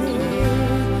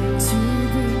live to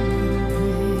bring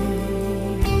praise.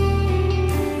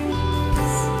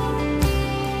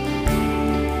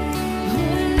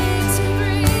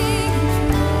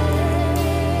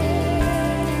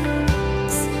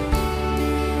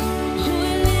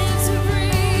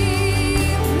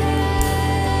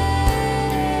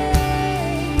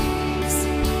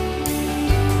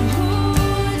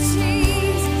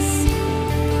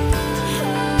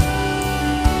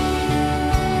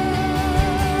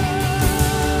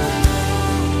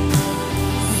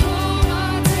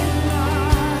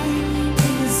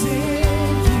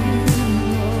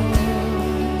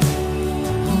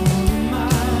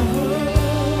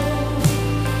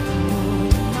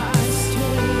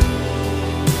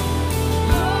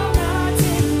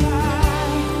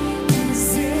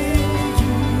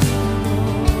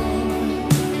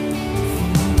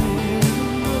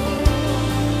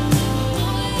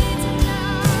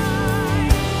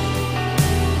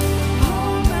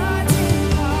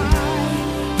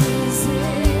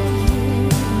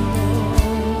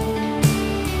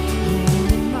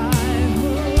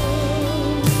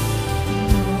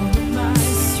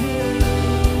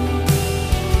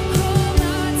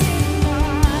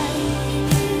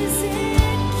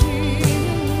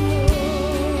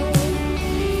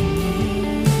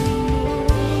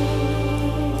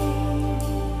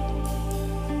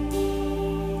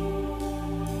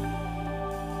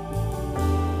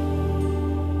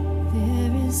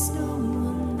 There is no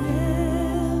one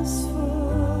else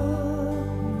for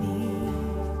me.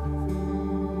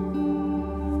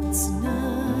 It's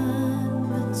none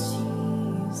but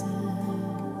Jesus.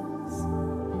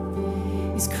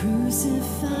 He's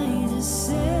crucified to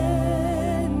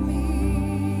set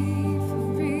me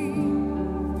free.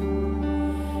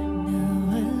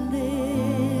 Now I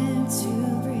live to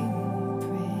bring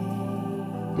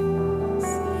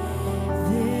praise.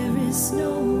 There is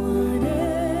no one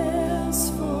else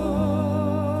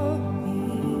for me.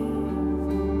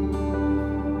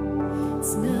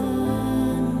 It's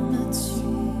none but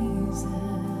Jesus.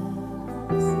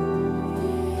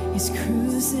 He's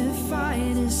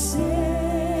crucified to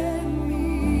set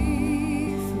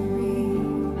me free.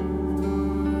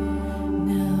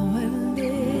 Now I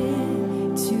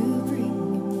live to bring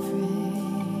praise.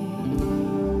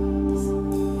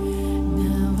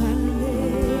 Now I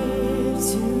live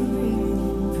to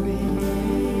bring praise.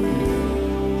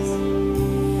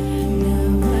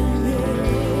 Now I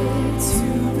live to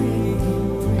bring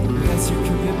praise. That's your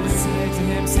commitment today to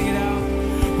Him. Sing it out.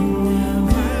 Now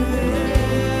I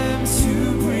live to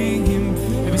bring Him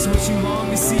praise. Maybe it's what you long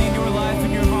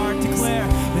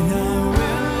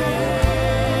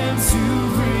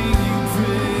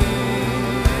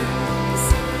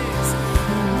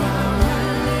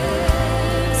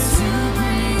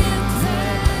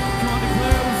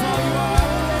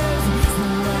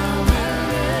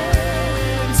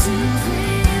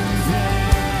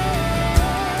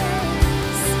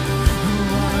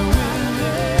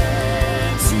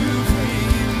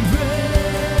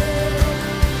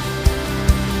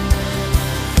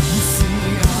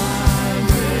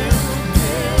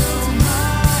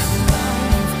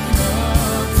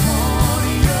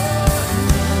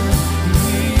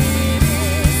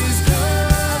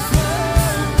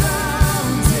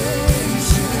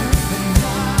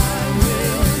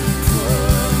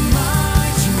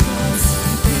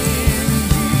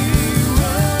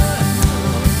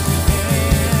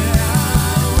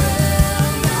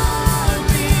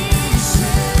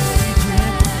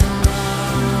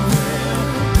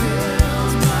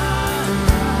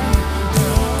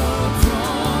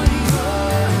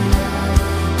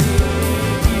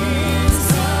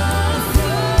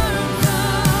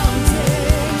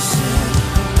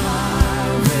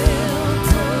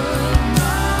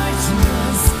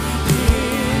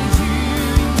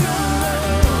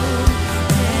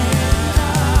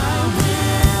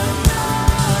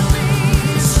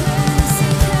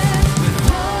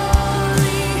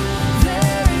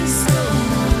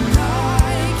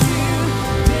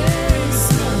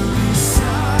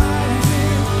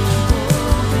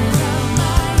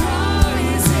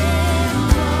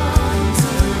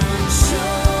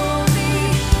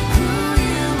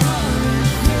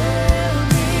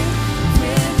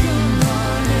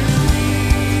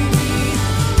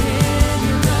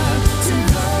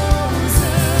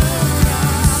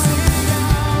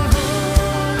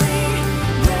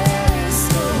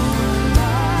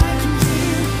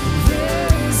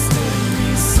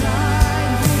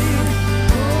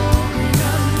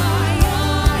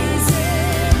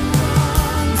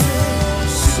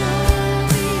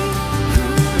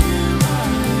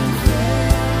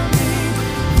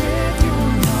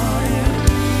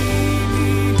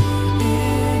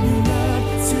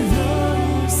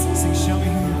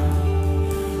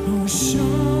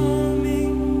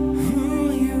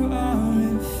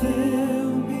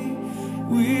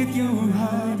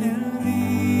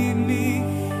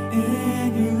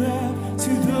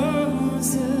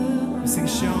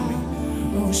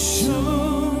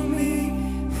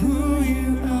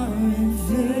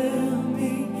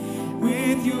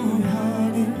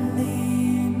heart and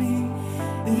lead me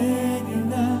in your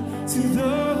love to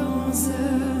those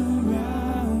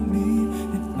around me,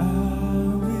 and I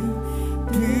will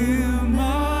build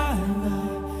my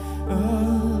life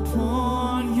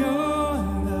upon your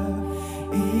love.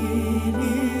 It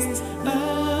is a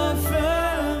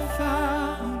firm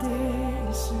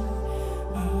foundation.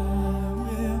 I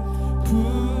will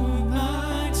put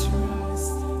my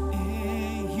trust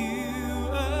in you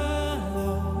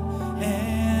alone,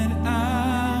 and I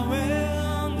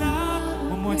will not.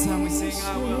 One more time we sing,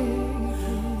 I will.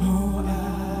 Oh, I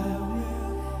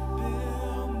will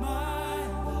build my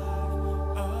life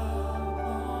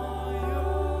upon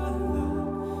your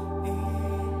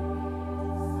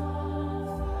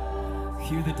love.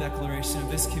 Hear the declaration of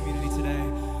this community today.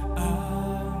 I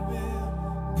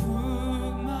will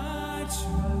put my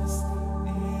trust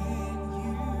in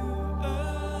you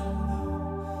alone,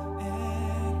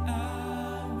 and I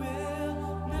will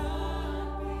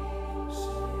not be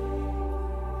shaken.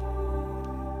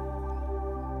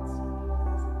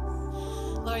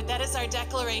 Lord, that is our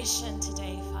declaration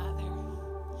today, Father.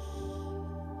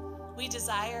 We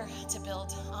desire to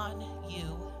build on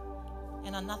you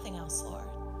and on nothing else, Lord.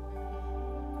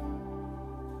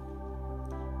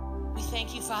 We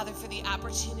thank you, Father, for the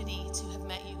opportunity to have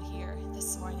met you here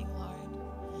this morning, Lord.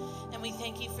 And we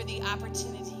thank you for the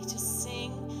opportunity to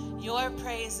sing your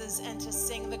praises and to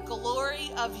sing the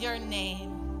glory of your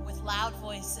name with loud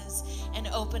voices and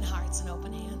open hearts and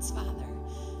open hands, Father,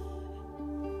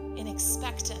 in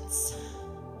expectance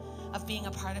of being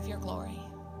a part of your glory.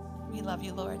 We love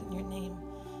you, Lord, in your name.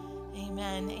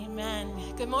 Amen. Amen.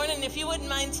 Good morning. If you wouldn't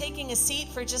mind taking a seat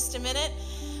for just a minute.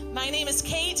 My name is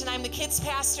Kate, and I'm the kids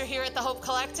pastor here at the Hope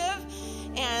Collective.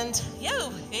 And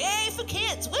yay for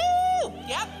kids. Woo!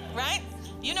 Yep, right?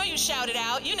 You know you shout it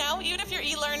out. You know, even if you're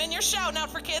e-learning, you're shouting out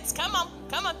for kids. Come on,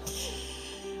 come on.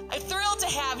 I'm thrilled to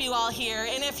have you all here.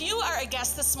 And if you are a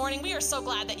guest this morning, we are so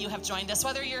glad that you have joined us,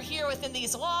 whether you're here within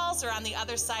these walls or on the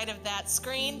other side of that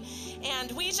screen.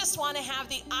 And we just want to have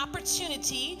the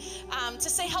opportunity to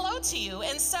say hello to you.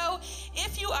 And so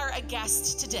if you are a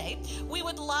guest today, we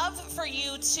would love for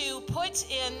you to put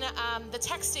in the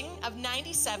texting of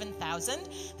 97,000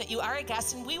 that you are a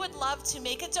guest. And we would love to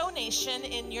make a donation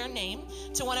in your name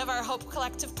to one of our Hope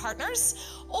Collective partners.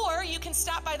 Or you can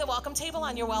stop by the welcome table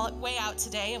on your way out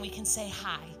today and we can say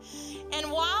hi.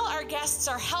 And while our guests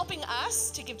are helping us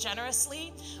to give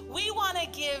generously, we want to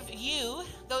give you,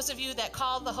 those of you that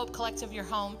call the Hope Collective your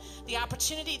home, the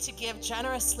opportunity to give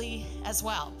generously as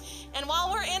well. And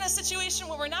while we're in a situation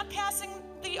where we're not passing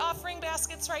the offering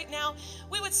baskets right now,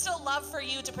 we would still love for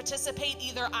you to participate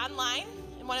either online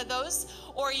in one of those,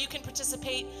 or you can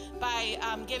participate by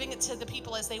giving it to the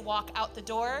people as they walk out the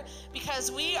door,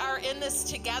 because we are in this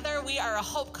together. We are a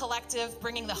Hope Collective,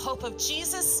 bringing the hope of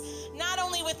Jesus, not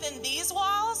only within these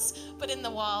walls, but in the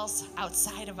walls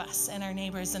outside of us and our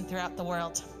neighbors and throughout the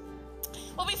world.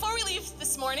 Well, before we leave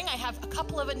this morning, I have a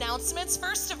couple of announcements.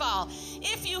 First of all,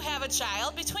 if you have a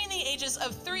child between the ages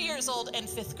of 3 years old and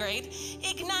 5th grade,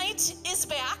 Ignite is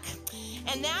back,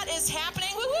 and that is happening,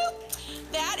 woo-hoo!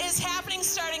 That is happening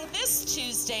starting this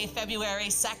Tuesday, February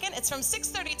 2nd. It's from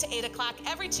 6:30 to 8 o'clock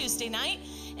every Tuesday night,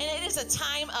 and it is a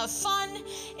time of fun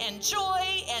and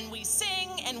joy, and we sing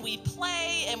and we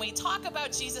play and we talk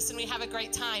about Jesus and we have a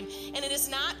great time. And it is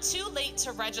not too late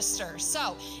to register.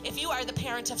 So if you are the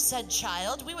parent of said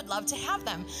child, we would love to have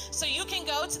them. So you can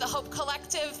go to the Hope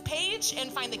Collective page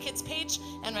and find the kids page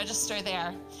and register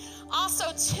there.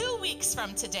 Also, 2 weeks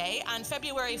from today, on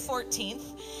February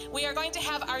 14th, we are going to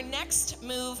have our Next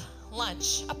Move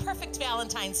lunch, a perfect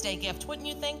Valentine's Day gift, wouldn't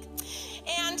you think?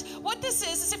 And what this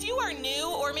is if you are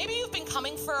new, or maybe you've been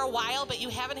coming for a while, but you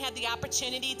haven't had the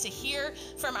opportunity to hear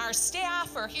from our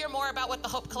staff or hear more about what the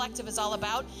Hope Collective is all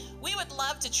about, we would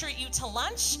love to treat you to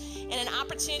lunch and an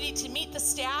opportunity to meet the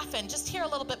staff and just hear a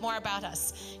little bit more about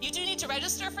us. You do need to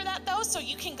register for that, though, so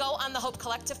you can go on the Hope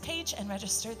Collective page and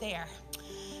register there.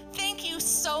 Thank you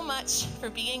so much for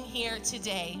being here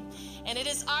today. And it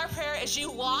is our prayer as you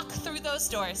walk through those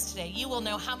doors today, you will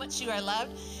know how much you are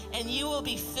loved, and you will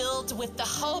be filled with the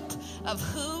hope of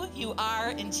who you are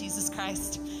in Jesus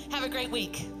Christ. Have a great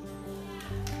week.